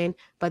something,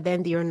 but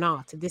then you're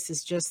not. This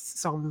is just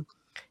some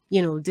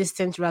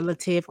distant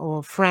relative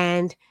or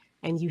friend,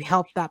 and you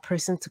help that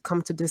person to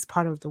come to this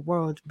part of the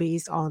world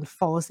based on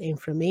false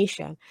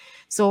information.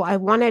 So I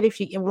wondered if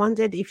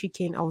you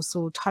can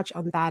also touch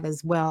on that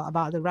as well,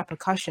 about the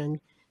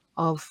repercussion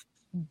of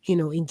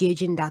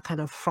engaging that kind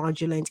of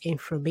fraudulent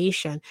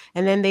information.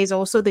 And then there's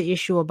also the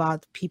issue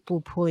about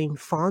people pulling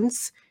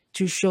funds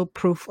to show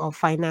proof of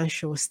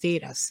financial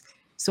status.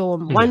 So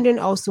I'm Yeah. wondering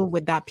also,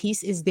 with that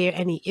piece, is there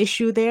any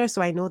issue there?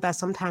 So I know that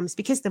sometimes,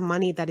 because the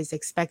money that is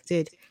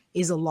expected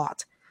is a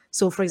lot.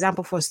 So, for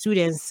example, for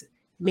students,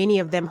 many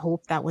of them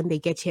hope that when they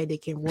get here, they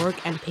can work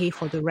and pay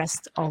for the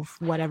rest of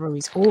whatever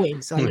is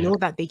owing. So I know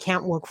that they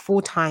can't work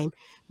full time,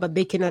 but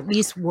they can at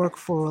least work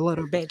for a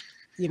little bit,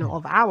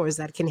 of hours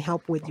that can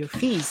help with your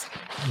fees.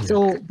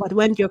 So, but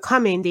when you're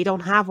coming, they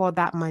don't have all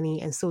that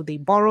money. And so they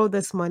borrow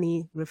this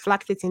money,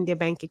 reflect it in their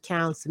bank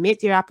account, submit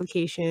their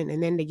application,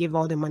 and then they give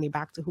all the money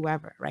back to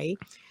whoever, right?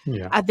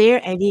 Yeah. Are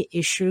there any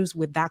issues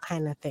with that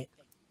kind of thing?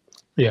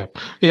 Yeah.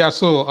 Yeah.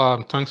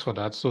 So thanks for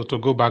that. So to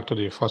go back to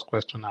the first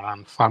question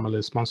around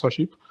family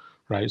sponsorship,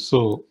 right?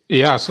 So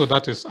yeah, so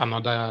that is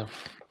another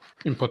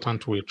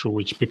important way through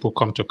which people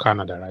come to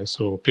Canada, right?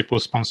 So people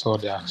sponsor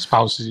their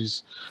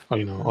spouses,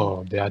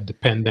 or their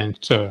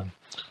dependent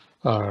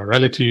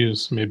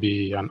relatives,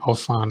 maybe an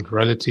orphaned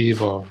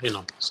relative, or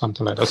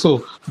something like that.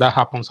 So that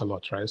happens a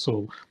lot, right?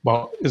 So,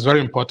 but it's very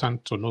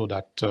important to know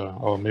that,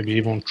 or maybe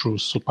even through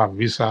super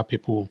visa,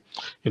 people,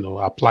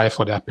 apply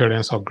for their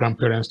parents or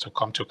grandparents to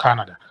come to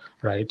Canada,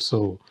 right?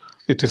 So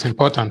it is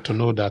important to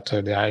know that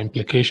there are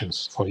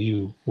implications for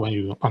you when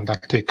you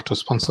undertake to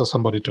sponsor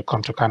somebody to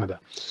come to Canada.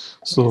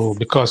 So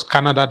because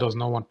Canada does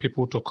not want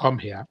people to come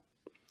here,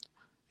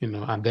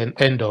 and then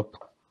end up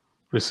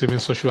receiving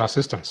social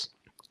assistance.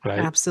 Right.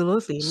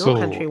 Absolutely. No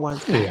country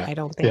wants that, I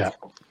don't think.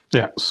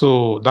 Yeah.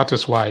 So that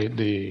is why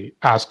they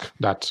ask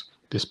that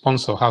the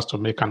sponsor has to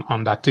make an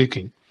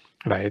undertaking,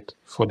 right,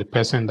 for the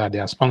person that they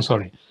are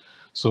sponsoring.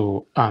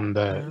 So, and,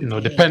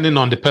 depending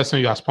on the person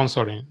you are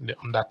sponsoring, the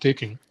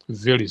undertaking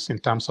varies in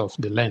terms of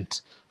the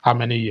length, how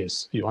many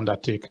years you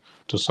undertake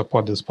to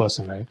support this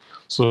person, right?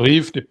 So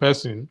if the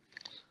person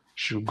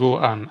should go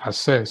and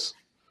assess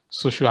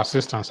social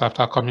assistance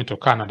after coming to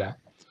Canada,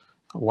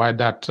 while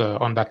that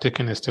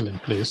undertaking is still in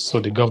place, so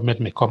the government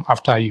may come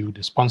after you,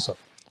 the sponsor,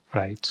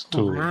 right,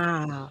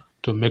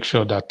 to make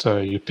sure that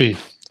you pay,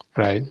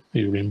 right?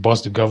 You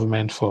reimburse the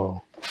government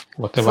for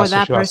whatever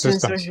social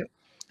assistance.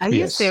 Are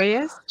you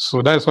serious?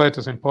 So that's why it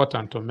is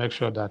important to make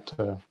sure that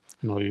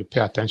you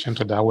pay attention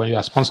to that when you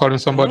are sponsoring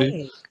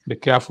somebody. Be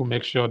careful,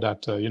 make sure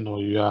that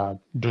you are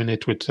doing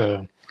it with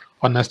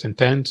honest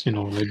intent.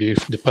 Maybe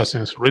if the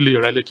person is really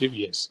a relative,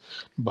 yes,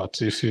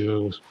 but if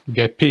you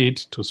get paid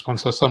to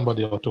sponsor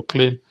somebody or to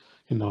claim,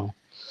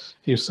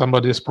 if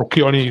somebody is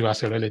procuring you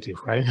as a relative,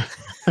 right?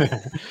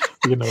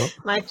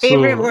 My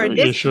favorite word.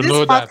 You should this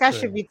know podcast that,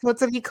 should be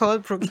totally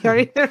called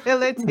procuring a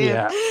relative.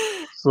 Yeah.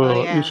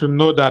 So you should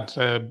know that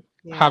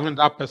having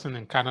that person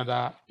in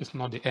Canada is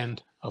not the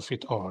end of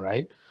it all,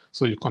 right?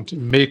 So you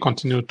may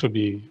continue to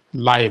be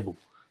liable,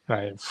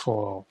 right,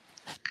 for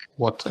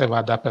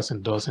whatever that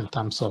person does in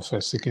terms of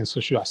seeking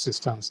social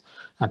assistance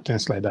and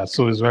things like that.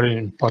 So it's very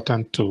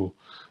important to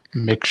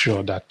make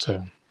sure that,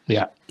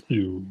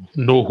 you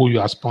know who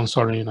you are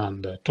sponsoring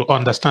and to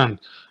understand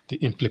the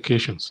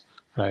implications,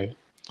 right,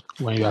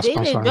 when you are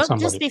sponsoring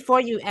somebody. Just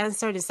before you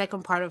answer the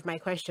second part of my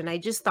question, I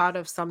just thought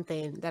of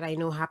something that I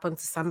know happened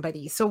to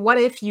somebody. So what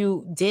if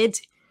you did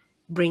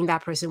bring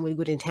that person with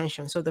good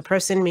intention? So the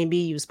person, maybe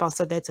you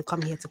sponsored them to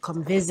come here to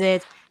come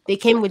visit. They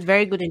came with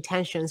very good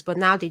intentions, but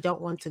now they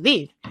don't want to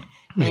leave.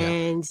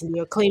 And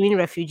you're claiming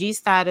refugee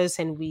status,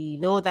 and we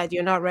know that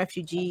you're not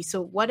refugee.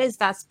 So what is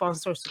that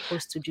sponsor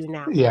supposed to do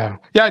now? Yeah,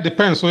 it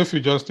depends. So if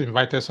you just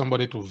invited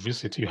somebody to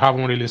visit, you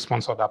haven't really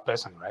sponsored that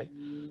person, right?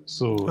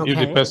 So if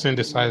the person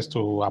decides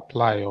to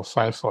apply or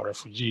file for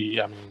refugee,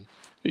 I mean,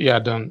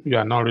 then you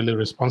are not really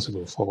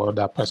responsible for what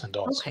that person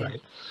does, right?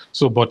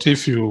 So, but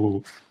if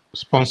you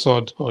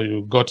sponsored or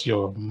you got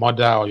your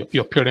mother or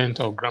your parent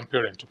or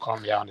grandparent to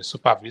come here on a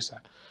super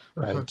visa,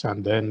 right,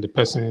 and then the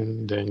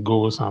person then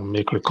goes and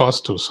make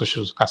recourse to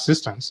social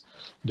assistance,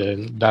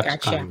 then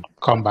that can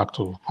come back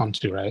to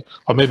haunt you, right?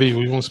 Or maybe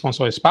you even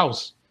sponsor a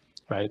spouse,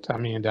 right? I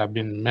mean, there have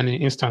been many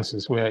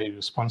instances where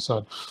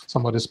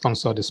somebody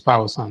sponsored the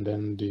spouse, and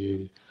then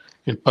the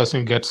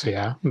person gets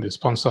here, the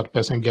sponsored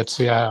person gets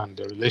here, and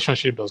the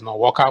relationship does not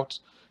work out,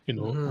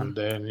 and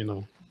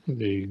then,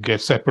 they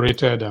get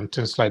separated and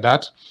things like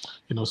that,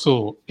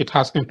 so it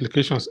has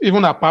implications,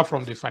 even apart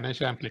from the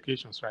financial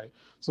implications, right?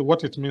 So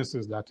what it means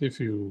is that if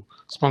you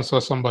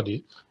sponsor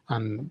somebody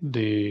and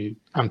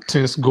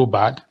things go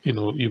bad,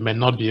 you may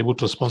not be able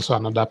to sponsor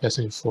another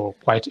person for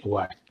quite a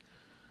while,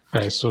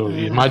 right? So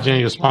imagine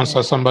you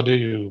sponsor somebody,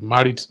 you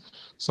married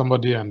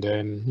somebody, and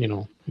then,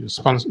 you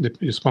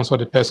sponsor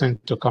the person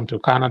to come to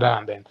Canada,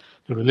 and then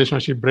the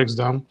relationship breaks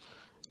down.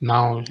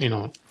 Now,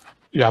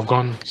 you have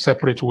gone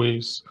separate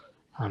ways,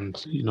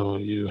 and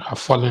you have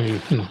fallen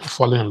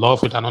in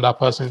love with another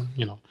person,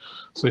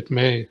 so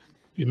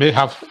you may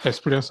have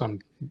experienced some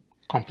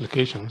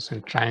complications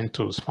in trying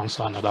to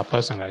sponsor another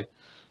person, right?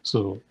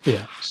 So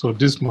so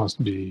this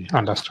must be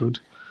understood.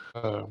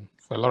 For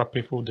a lot of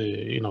people,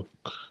 they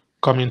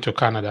coming to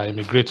Canada,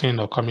 immigrating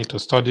or coming to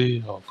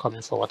study or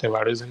coming for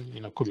whatever reason,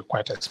 could be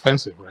quite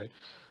expensive, right?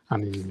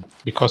 And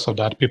because of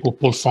that, people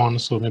pull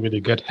funds, so maybe they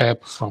get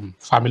help from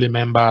family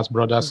members,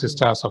 brothers,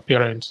 sisters, or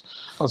parents.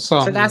 Or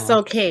some, so that's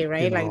okay,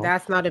 right? Like,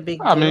 that's not a big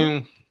deal. I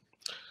mean,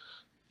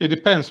 It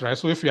depends, right?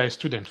 So if you're a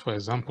student, for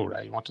example,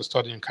 right, you want to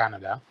study in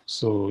Canada.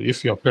 So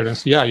if your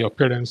parents, your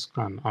parents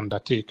can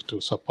undertake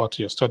to support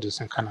your studies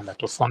in Canada,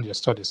 to fund your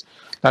studies.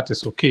 That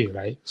is okay,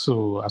 right?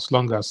 So as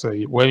long as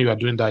when you are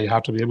doing that, you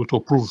have to be able to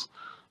prove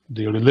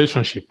the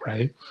relationship,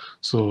 right?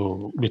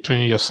 So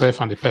between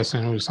yourself and the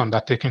person who is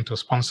undertaking to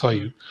sponsor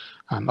you,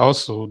 and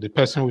also the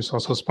person who is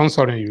also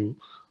sponsoring you,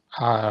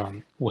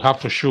 will have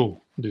to show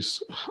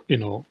this,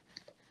 the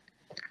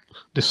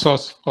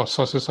source or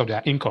sources of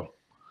their income.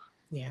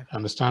 Yeah.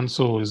 Understand?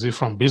 So is it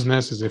from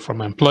business? Is it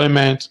from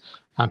employment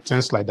and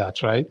things like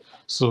that, right?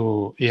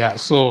 So yeah,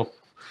 so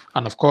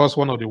and of course,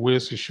 one of the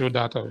ways you show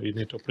that you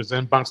need to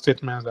present bank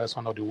statements. That's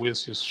one of the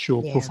ways you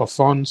show Yeah. proof of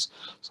funds.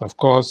 So of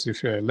course,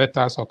 if you have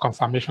letters or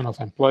confirmation of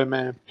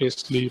employment, pay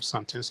slips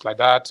and things like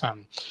that,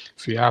 and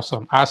if you have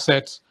some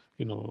assets,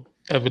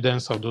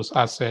 evidence of those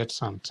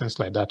assets and things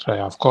like that, right?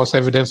 Of course,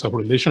 evidence of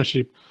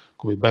relationship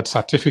could be birth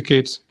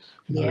certificates.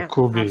 Yeah, It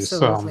could be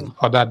absolutely. some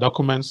other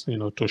documents,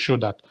 to show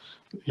that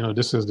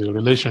this is the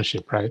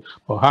relationship, right?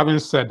 But having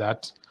said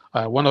that,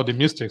 one of the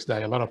mistakes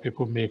that a lot of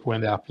people make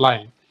when they're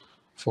applying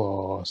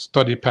for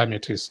study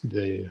permit is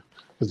the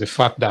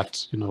fact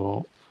that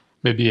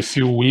maybe a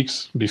few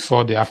weeks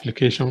before the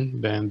application,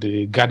 then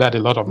they gathered a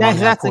lot of money and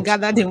That's to put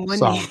gather the money.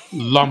 some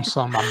lump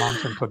sum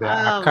amount into their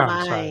Oh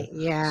account, my, right?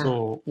 yeah.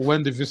 So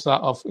when the visa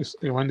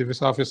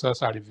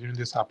officers are reviewing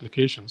these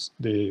applications,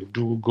 they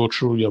do go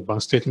through your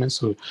bank statement.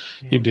 So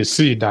if they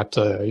see that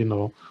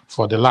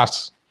for the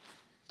last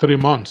 3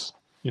 months,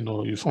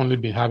 you've only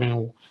been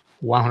having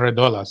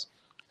 $100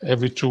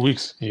 every 2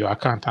 weeks in your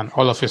account, and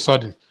all of a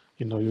sudden,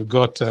 you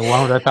got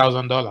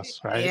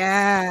 $100,000, right?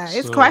 Yeah,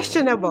 it's So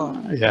questionable.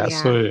 yeah, Yeah.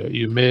 so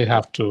you may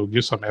have to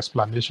give some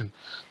explanation,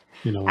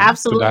 to that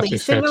Absolutely.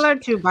 effect. Similar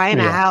to buying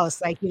a Yeah,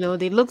 house. Like,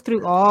 they look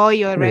through all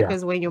your yeah,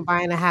 records when you're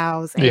buying a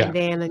house, yeah, and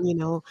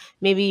then,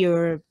 maybe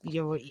your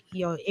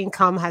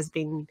income has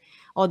been,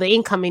 or the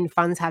incoming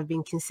funds have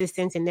been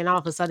consistent, and then all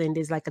of a sudden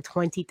there's like a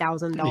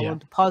 $20,000 yeah,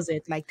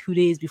 deposit like 2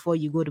 days before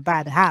you go to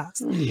buy the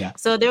house. yeah,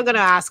 So they're gonna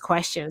ask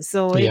questions.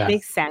 So it yeah.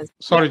 makes sense.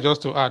 Yeah, Sorry,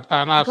 just to add,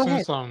 and I've go seen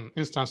ahead. some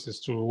instances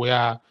too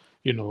where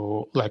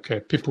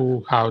like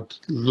people had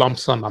lump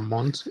sum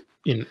amount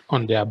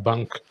on their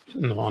bank,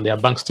 on their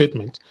bank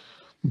statement,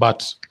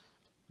 but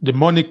the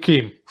money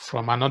came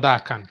from another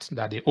account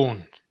that they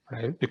owned,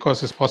 right?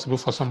 Because it's possible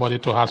for somebody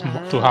to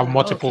have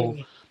multiple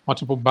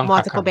Okay. bank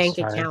Multiple bank accounts,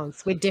 right?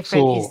 accounts with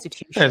different So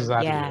institutions.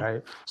 exactly, Yeah.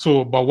 right?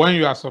 So, but when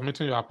you are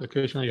submitting your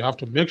application, you have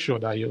to make sure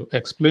that you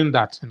explain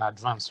that in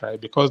advance, right?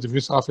 Because the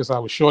visa officer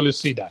will surely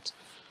see that.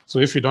 So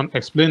if you don't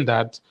explain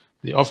that,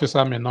 the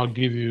officer may not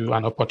give you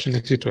an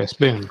opportunity to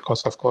explain,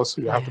 because of course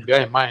you have to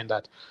bear in mind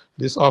that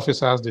these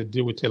officers, they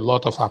deal with a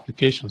lot of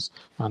applications,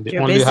 and they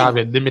You're only busy. have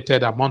a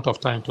limited amount of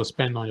time to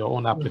spend on your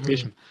own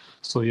application.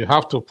 So you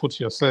have to put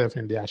yourself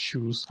in their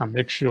shoes and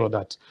make sure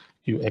that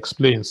you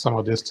explain some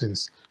of these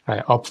things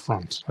right up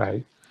front,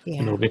 right?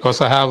 Yeah.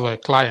 Because I have a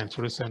client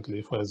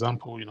recently, for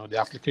example, the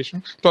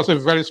application, it was a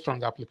very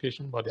strong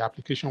application, but the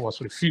application was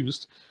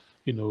refused,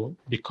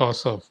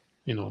 because of,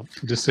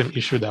 the same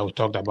issue that we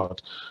talked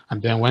about.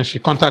 And then when she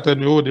contacted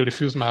me, they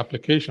refused my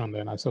application.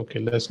 Then I said, okay,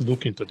 let's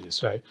look into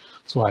this, right?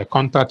 So I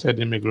contacted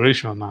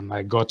immigration and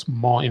I got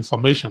more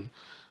information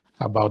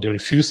about the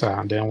refusal.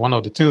 And then one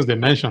of the things they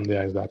mentioned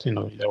there is that,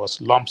 there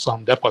was lump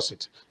sum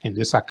deposit in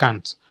this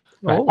account,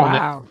 right? Oh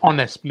wow.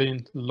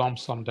 Unexplained lump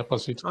sum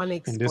deposit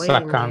in this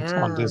Unexplained. account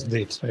on Yeah. this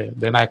date.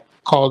 Then I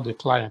called the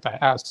client. I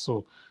asked,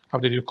 so how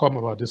did you come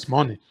about this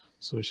money?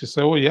 So she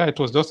said, oh yeah, it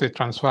was just a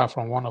transfer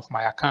from one of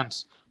my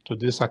accounts to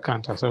this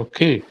account. I said,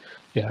 okay.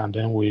 Yeah, and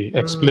then we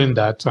explained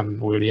that and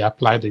we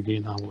reapplied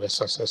again and we're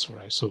successful,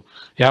 right? So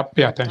yeah,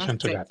 pay attention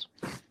to Fantastic.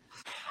 that.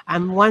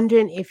 I'm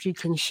wondering if you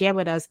can share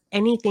with us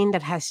anything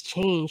that has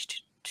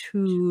changed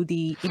to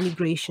the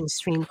immigration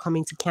stream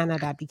coming to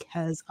Canada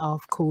because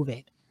of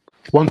COVID.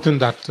 One thing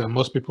that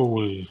most people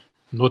will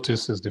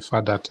notice is the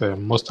fact that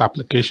most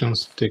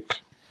applications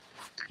take,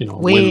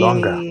 way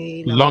longer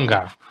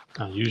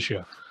than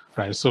usual,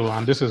 right? So,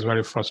 and this is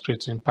very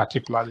frustrating.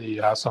 Particularly,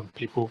 you have some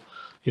people,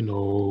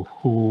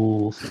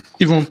 who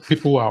even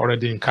people who are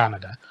already in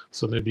Canada.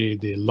 So maybe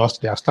they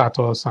lost their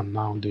status and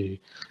now they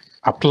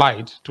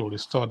applied to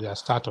restore their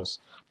status.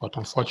 But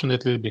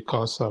unfortunately,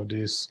 because of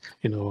this,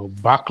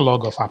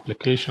 backlog of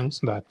applications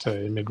that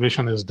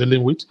immigration is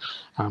dealing with,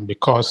 and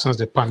because since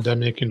the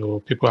pandemic,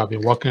 people have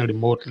been working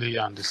remotely,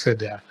 and they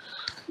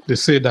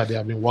say that they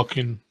have been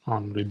working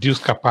on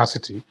reduced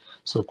capacity,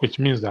 so which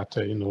means that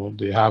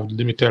they have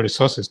limited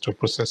resources to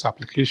process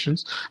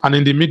applications. And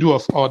in the middle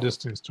of all these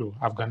things too,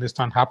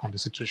 Afghanistan happened, the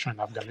situation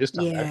in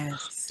Afghanistan, right?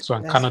 Yes, So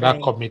and that's Canada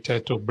right.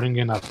 committed to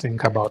bringing, I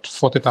think, about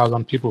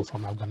 40,000 people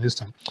from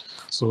Afghanistan.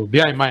 So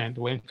bear in mind,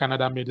 when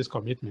Canada made this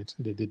commitment,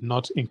 they did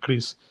not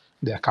increase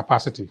their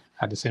capacity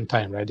at the same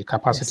time, right? The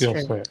capacity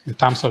That's of, in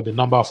terms of the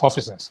number of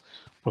officers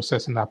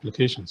processing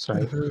applications,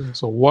 right?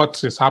 So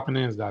what is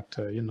happening is that,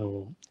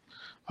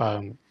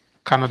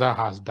 Canada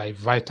has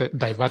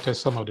diverted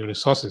some of the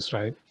resources,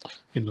 right?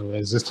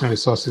 Existing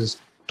resources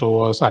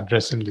towards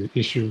addressing the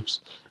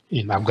issues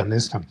in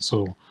Afghanistan.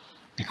 So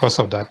because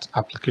of that,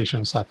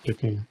 applications are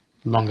taking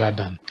longer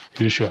than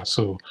usual.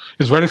 So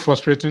it's very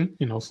frustrating,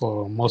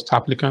 for most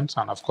applicants,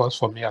 and of course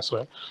for me as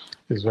well.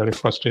 It's very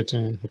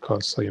frustrating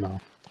because I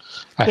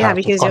Yeah, have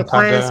to because your contact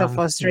clients are them.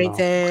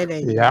 frustrated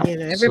and Yeah. So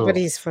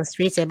everybody's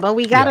frustrated. But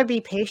we yeah, gotta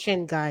be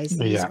patient, guys.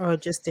 These yeah, are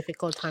just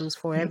difficult times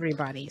for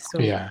everybody. So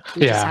yeah,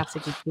 we just yeah. have to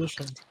be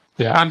patient.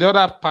 Yeah, and the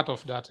other part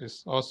of that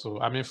is also,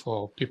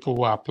 for people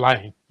who are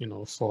applying,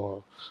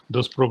 for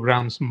those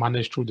programs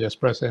managed through the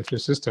express entry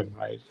system,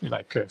 right?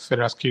 Like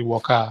Federal Skill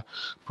Worker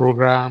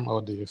Program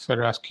or the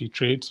Federal Skill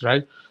Trades,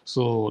 right?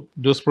 So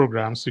those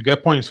programs, you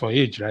get points for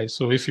age, right?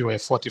 So if you were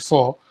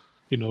 44,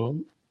 you know,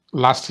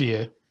 last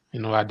year,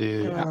 at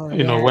the, Oh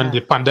when yeah.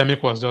 the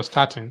pandemic was just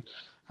starting,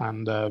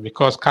 and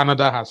because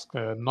Canada has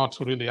not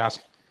really has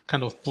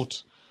kind of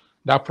put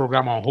that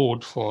program on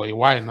hold for a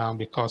while now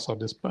because of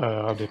this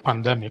of the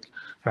pandemic,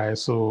 right?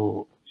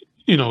 So,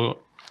 you know,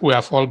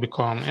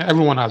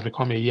 everyone has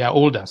become a year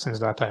older since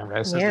that time,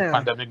 right? Since the Yeah.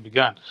 pandemic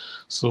began.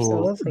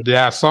 So Absolutely.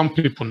 there are some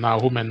people now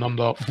who may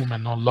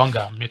no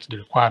longer meet the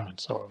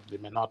requirements, or they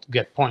may not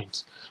get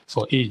points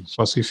for age.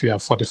 Because if you are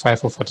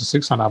 45 or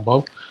 46 and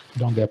above, you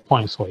don't get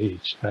points for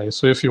age, right?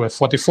 So if you were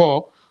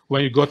 44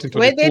 when you got into the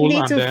Well, they pool,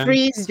 need to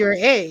freeze your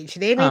age.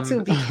 They need to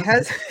and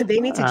because they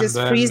need to and just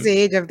freeze the then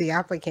age of the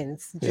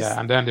applicants yeah, just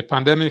and then the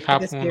pandemic for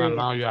this happened, and period.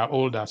 now you are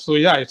older. So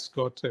yeah, it's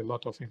got a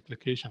lot of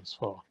implications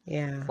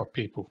Yeah. for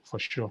people, for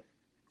sure.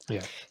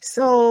 Yeah.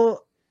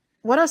 So,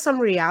 what are some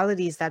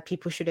realities that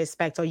people should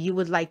expect or you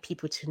would like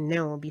people to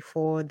know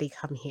before they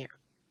come here?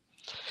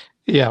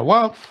 Yeah.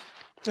 Well,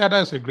 yeah,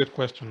 that's a great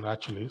question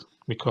actually,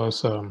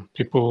 because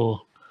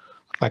people,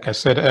 like I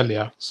said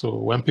earlier, so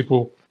when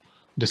people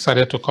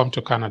decided to come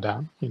to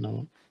Canada,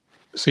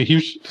 it's a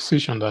huge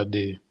decision that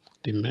they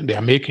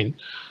are making.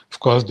 Of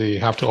course, they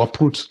have to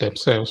uproot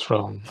themselves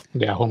from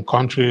their home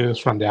countries,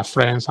 from their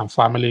friends and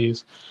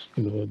families.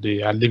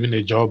 They are leaving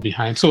a job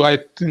behind. So I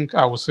think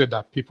I would say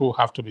that people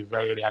have to be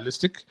very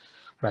realistic,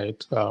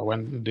 right?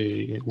 When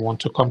they want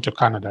to come to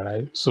Canada,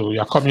 right? So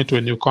you're coming to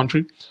a new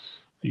country,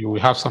 you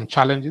will have some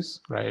challenges,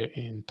 right,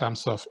 in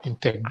terms of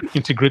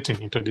integrating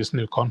into this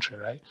new country,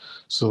 right?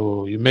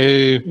 So you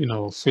may,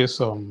 face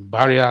some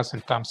barriers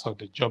in terms of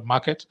the job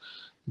market,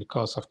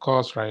 because of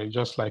course, right,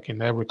 just like in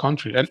every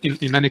country, and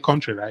in any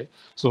country, right?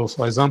 So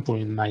for example,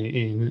 in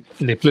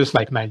a place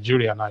like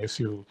Nigeria now, if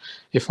you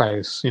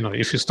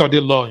study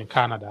law in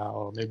Canada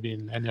or maybe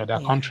in any other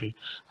Yeah. country,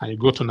 and you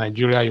go to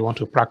Nigeria, you want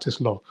to practice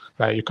law,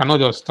 right? You cannot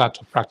just start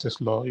to practice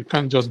law. You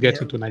can't just get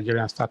Yeah. into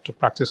Nigeria and start to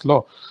practice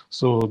law.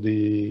 So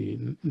the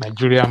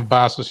Nigerian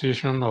Bar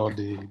Association, or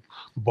the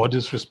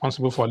bodies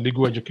responsible for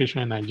legal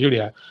education in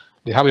Nigeria,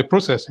 they have a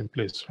process in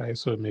place, right?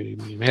 So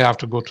you may have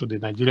to go to the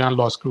Nigerian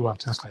law school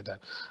and things like that.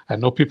 I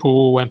know people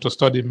who went to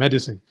study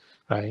medicine,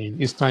 right,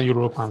 in Eastern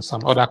Europe and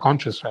some other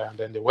countries, right, and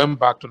then they went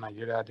back to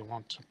Nigeria. They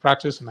want to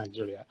practice in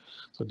Nigeria.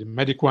 So the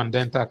Medical and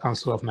Dental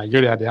Council of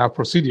Nigeria, they have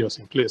procedures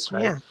in place,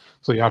 right? Yeah.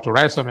 So you have to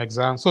write some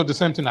exams. So the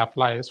same thing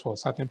applies for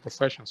certain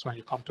professions when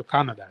you come to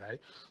Canada, right?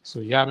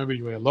 So yeah, maybe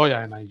you're a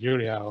lawyer in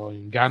Nigeria or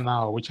in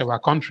Ghana or whichever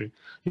country,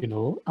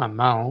 and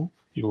now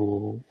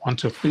you want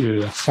to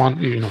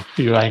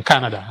you are in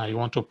Canada and you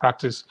want to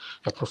practice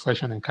your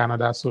profession in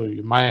Canada. So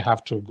you might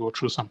have to go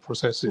through some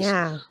processes,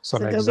 Yeah. some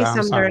So there'll be some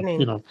exams, and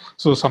learning.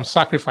 so some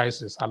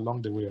sacrifices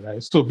along the way,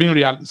 right? So being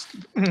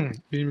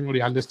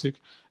realistic,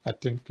 I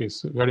think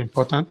is very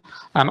important.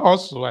 And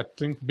also I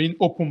think being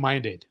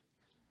open-minded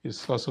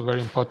is also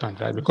very important,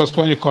 right? Because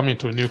when you come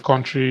into a new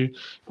country,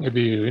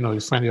 maybe you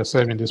find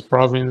yourself in this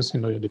province.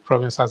 The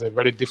province has a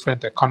very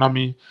different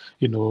economy.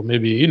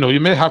 Maybe you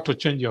may have to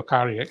change your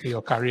career.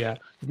 You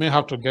may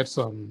have to get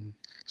some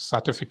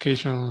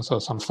certifications or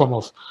some form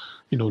of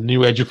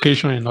new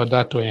education in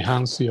order to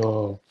enhance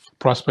your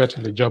prospect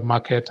in the job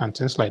market and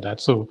things like that.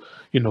 So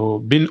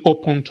being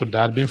open to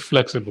that, being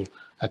flexible,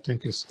 I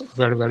think is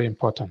very, very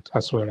important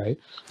as well, right?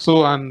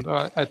 So, and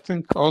I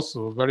think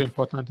also very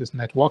important is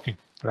networking,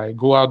 right?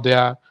 Go out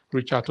there,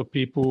 reach out to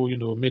people,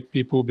 meet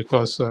people,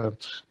 because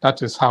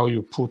that is how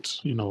you put,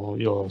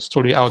 your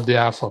story out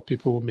there for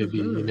people maybe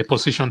in a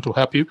position to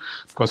help you.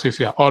 Because if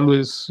you're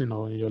always, in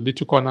your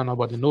little corner,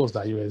 nobody knows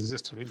that you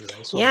exist, really,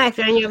 right? So, Yeah, if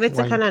you're in your little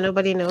when, corner,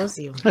 nobody knows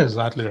you.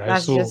 exactly right.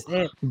 That's So just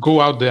it. go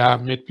out there,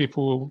 meet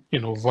people,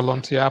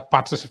 volunteer,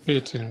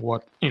 participate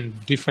in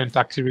different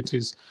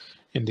activities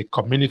in the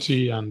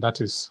community, and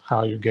that is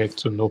how you get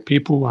to know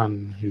people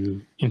and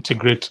you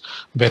integrate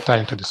better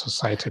into the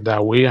society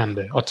that way. And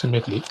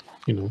ultimately,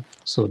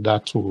 so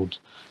that would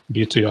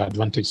be to your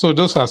advantage. So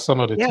those are some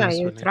of the Yeah, things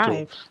you we need to.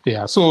 thrive.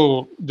 Yeah.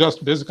 So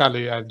just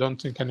basically, I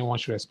don't think anyone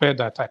should expect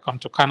that I come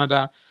to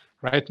Canada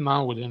right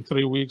now within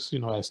 3 weeks.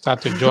 I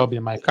start a job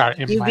in my car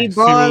in You'll be my field,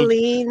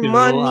 balling and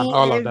money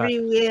all of that.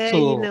 everywhere,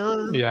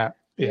 So yeah,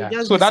 You yeah.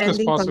 just So be that is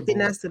sending possible.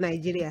 containers to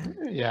Nigeria.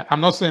 Yeah, I'm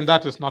not saying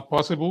that is not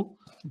possible,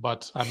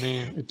 but I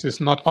mean it is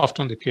not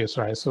often the case,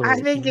 right? I So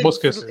think in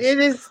most cases, it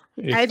is.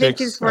 I it think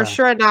it's takes. for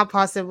sure not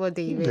possible,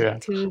 David, Yeah.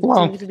 to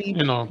Well, be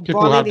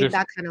people balling have in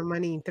that kind of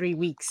money in 3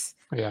 weeks.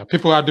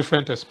 people have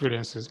different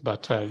experiences,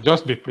 but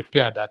just be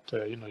prepared that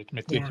it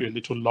may take Yeah. you a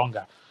little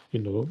longer,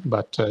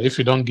 But if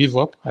you don't give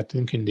up, I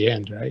think in the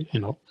end, right,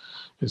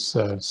 it's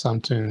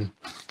something,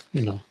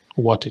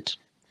 worth it.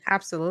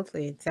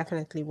 Absolutely. It's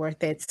definitely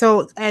worth it.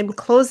 So I'm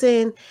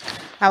closing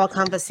our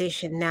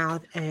conversation now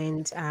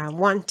and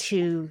want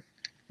you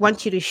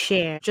to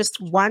share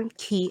just one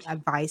key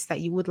advice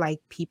that you would like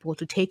people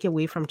to take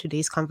away from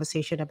today's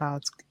conversation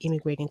about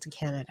immigrating to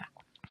Canada.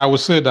 I would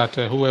say that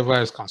whoever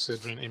is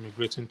considering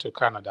immigrating to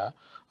Canada,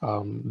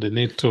 they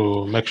need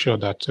to make sure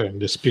that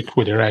they speak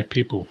with the right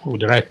people,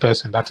 with the right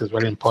person. That is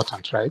very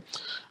important, right?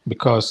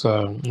 Because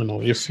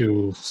if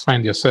you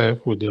find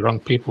yourself with the wrong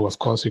people, of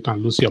course, you can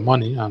lose your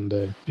money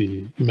and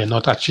you may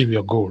not achieve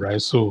your goal,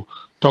 right? So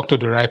talk to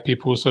the right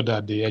people so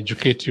that they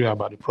educate you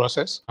about the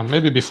process. And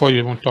maybe before you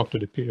even talk to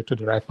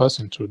the right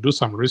person, to do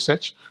some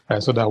research,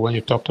 right? So that when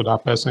you talk to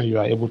that person, you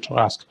are able to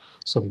ask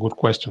some good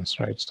questions,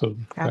 right? So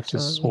that is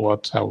Absolutely.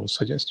 what I would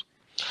suggest.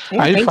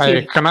 Yeah,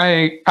 thank you. Can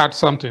I add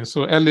something?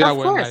 So earlier Of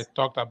when I course.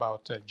 talked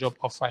about job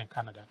offer in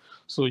Canada,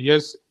 so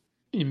yes,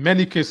 in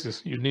many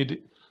cases you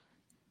need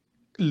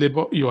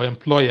your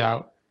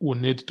employer will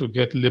need to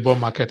get labor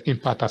market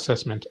impact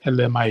assessment,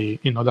 LMIA,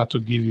 in order to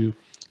give you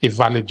a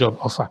valid job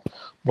offer.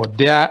 But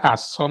there are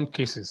some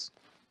cases,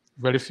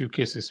 very few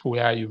cases,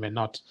 where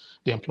the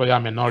employer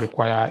may not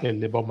require a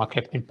labor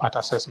market impact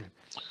assessment.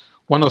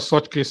 One of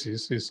such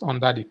cases is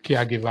under the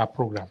caregiver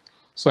program.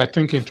 So I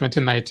think in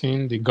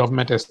 2019, the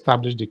government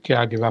established the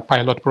caregiver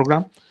pilot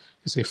program.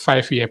 It's a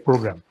 5-year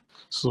program.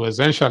 So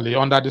essentially,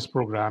 under this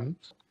program,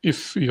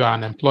 if you are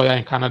an employer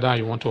in Canada and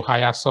you want to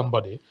hire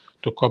somebody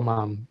to come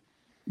and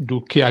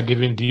do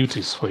caregiving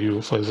duties for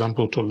you, for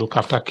example, to look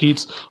after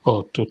kids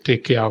or to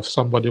take care of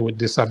somebody with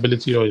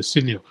disability or a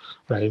senior,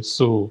 right?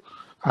 So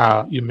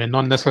you may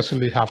not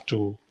necessarily have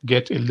to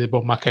get a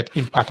labor market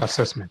impact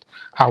assessment.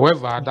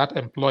 However, that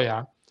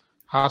employer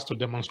has to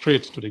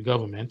demonstrate to the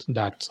government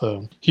that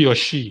he or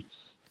she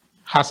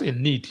has a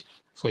need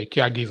for a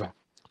caregiver,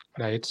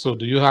 right? So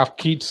do you have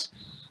kids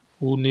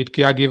who need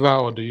caregiver,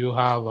 or do you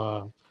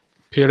have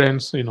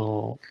parents,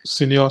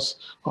 seniors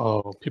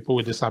or people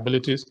with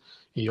disabilities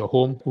in your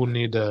home who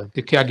need a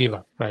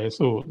caregiver, right?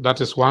 So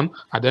that is one.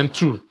 And then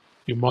two,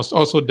 you must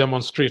also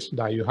demonstrate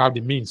that you have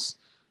the means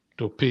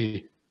to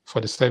pay for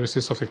the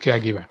services of a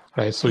caregiver,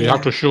 right? So you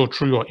have to show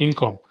through your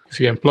income. If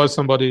you employ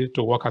somebody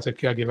to work as a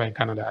caregiver in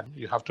Canada,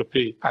 you have to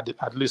pay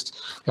at least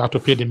you have to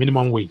pay the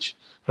minimum wage,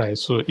 right?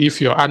 So if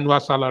your annual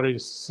salary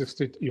is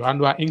your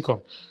annual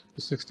income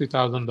is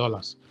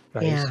 $60,000,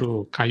 right? Yeah.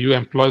 So can you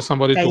employ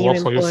somebody Can to you work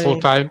for you full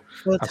time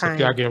as a full-time?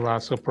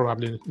 caregiver? So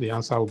probably the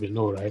answer will be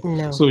no, right?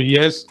 No. So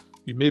yes,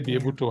 you may be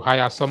able to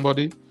hire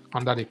somebody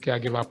under the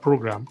caregiver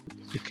program,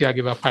 the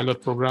caregiver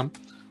pilot program,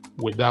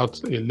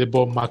 without a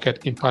labor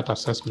market impact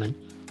assessment,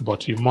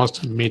 but you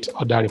must meet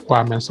other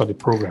requirements of the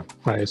program,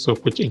 right? So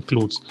which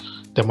includes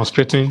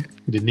demonstrating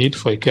the need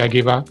for a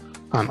caregiver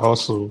and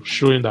also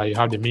showing that you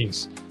have the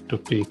means to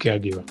pay a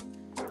caregiver.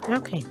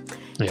 Okay.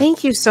 Yeah.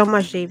 Thank you so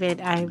much,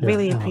 David. I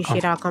really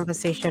appreciate our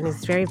conversation.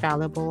 It's very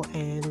valuable,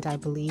 and I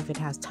believe it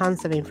has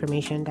tons of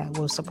information that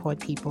will support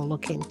people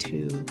looking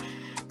to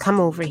come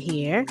over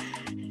here.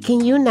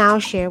 Can you now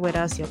share with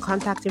us your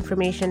contact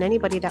information?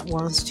 Anybody that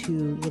wants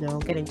to,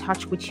 get in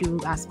touch with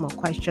you, ask more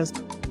questions,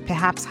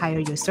 perhaps hire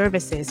your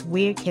services,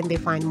 where can they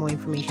find more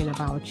information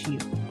about you?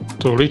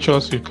 To reach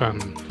us, you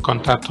can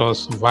contact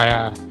us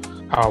via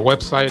our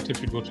website. If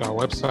you go to our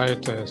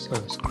website,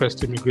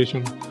 Crest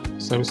Immigration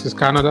Services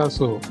Canada.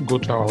 So go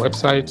to our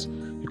website.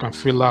 You can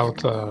fill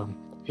out a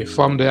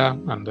form there,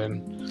 and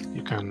then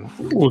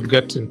we'll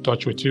get in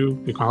touch with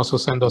you. You can also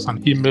send us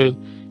an email,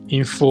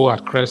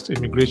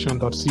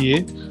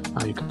 info@crestimmigration.ca.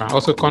 And you can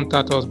also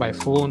contact us by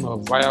phone or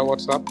via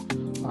WhatsApp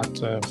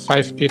at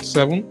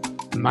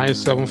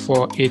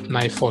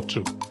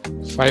 587-974-8942.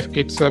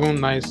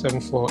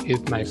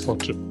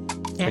 587-974-8942.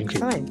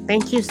 Excellent.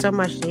 Thank you so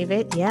much,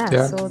 David.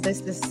 Yeah. So this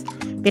has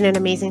been an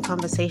amazing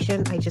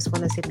conversation. I just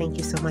want to say thank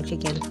you so much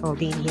again for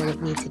being here with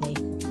me today.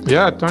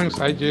 Yeah, thanks,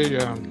 IJ.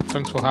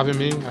 Thanks for having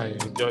me. I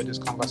enjoyed this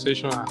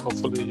conversation, and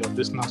hopefully your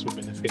listeners will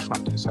benefit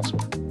from this as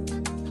well.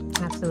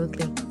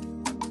 Absolutely.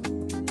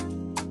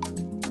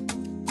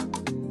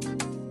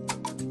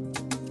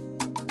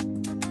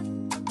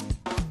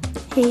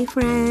 Hey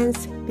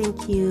friends,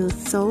 thank you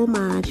so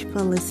much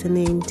for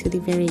listening to the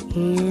very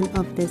end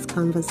of this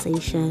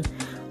conversation.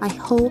 I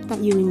hope that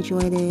you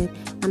enjoyed it,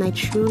 and I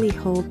truly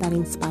hope that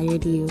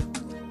inspired you.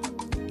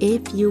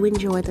 If you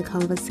enjoyed the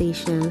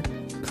conversation,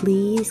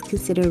 please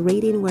consider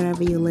rating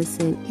wherever you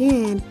listen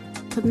and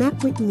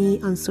connect with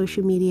me on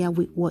social media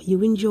with what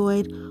you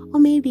enjoyed, or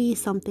maybe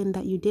something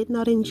that you did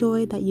not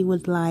enjoy that you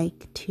would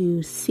like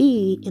to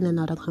see in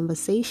another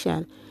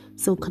conversation.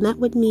 So connect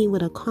with me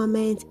with a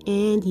comment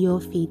and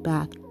your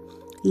feedback.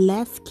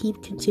 Let's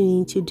keep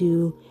continuing to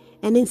do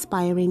and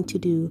inspiring to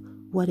do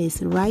what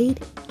is right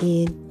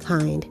and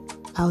kind.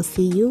 I'll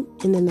see you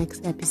in the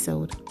next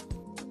episode.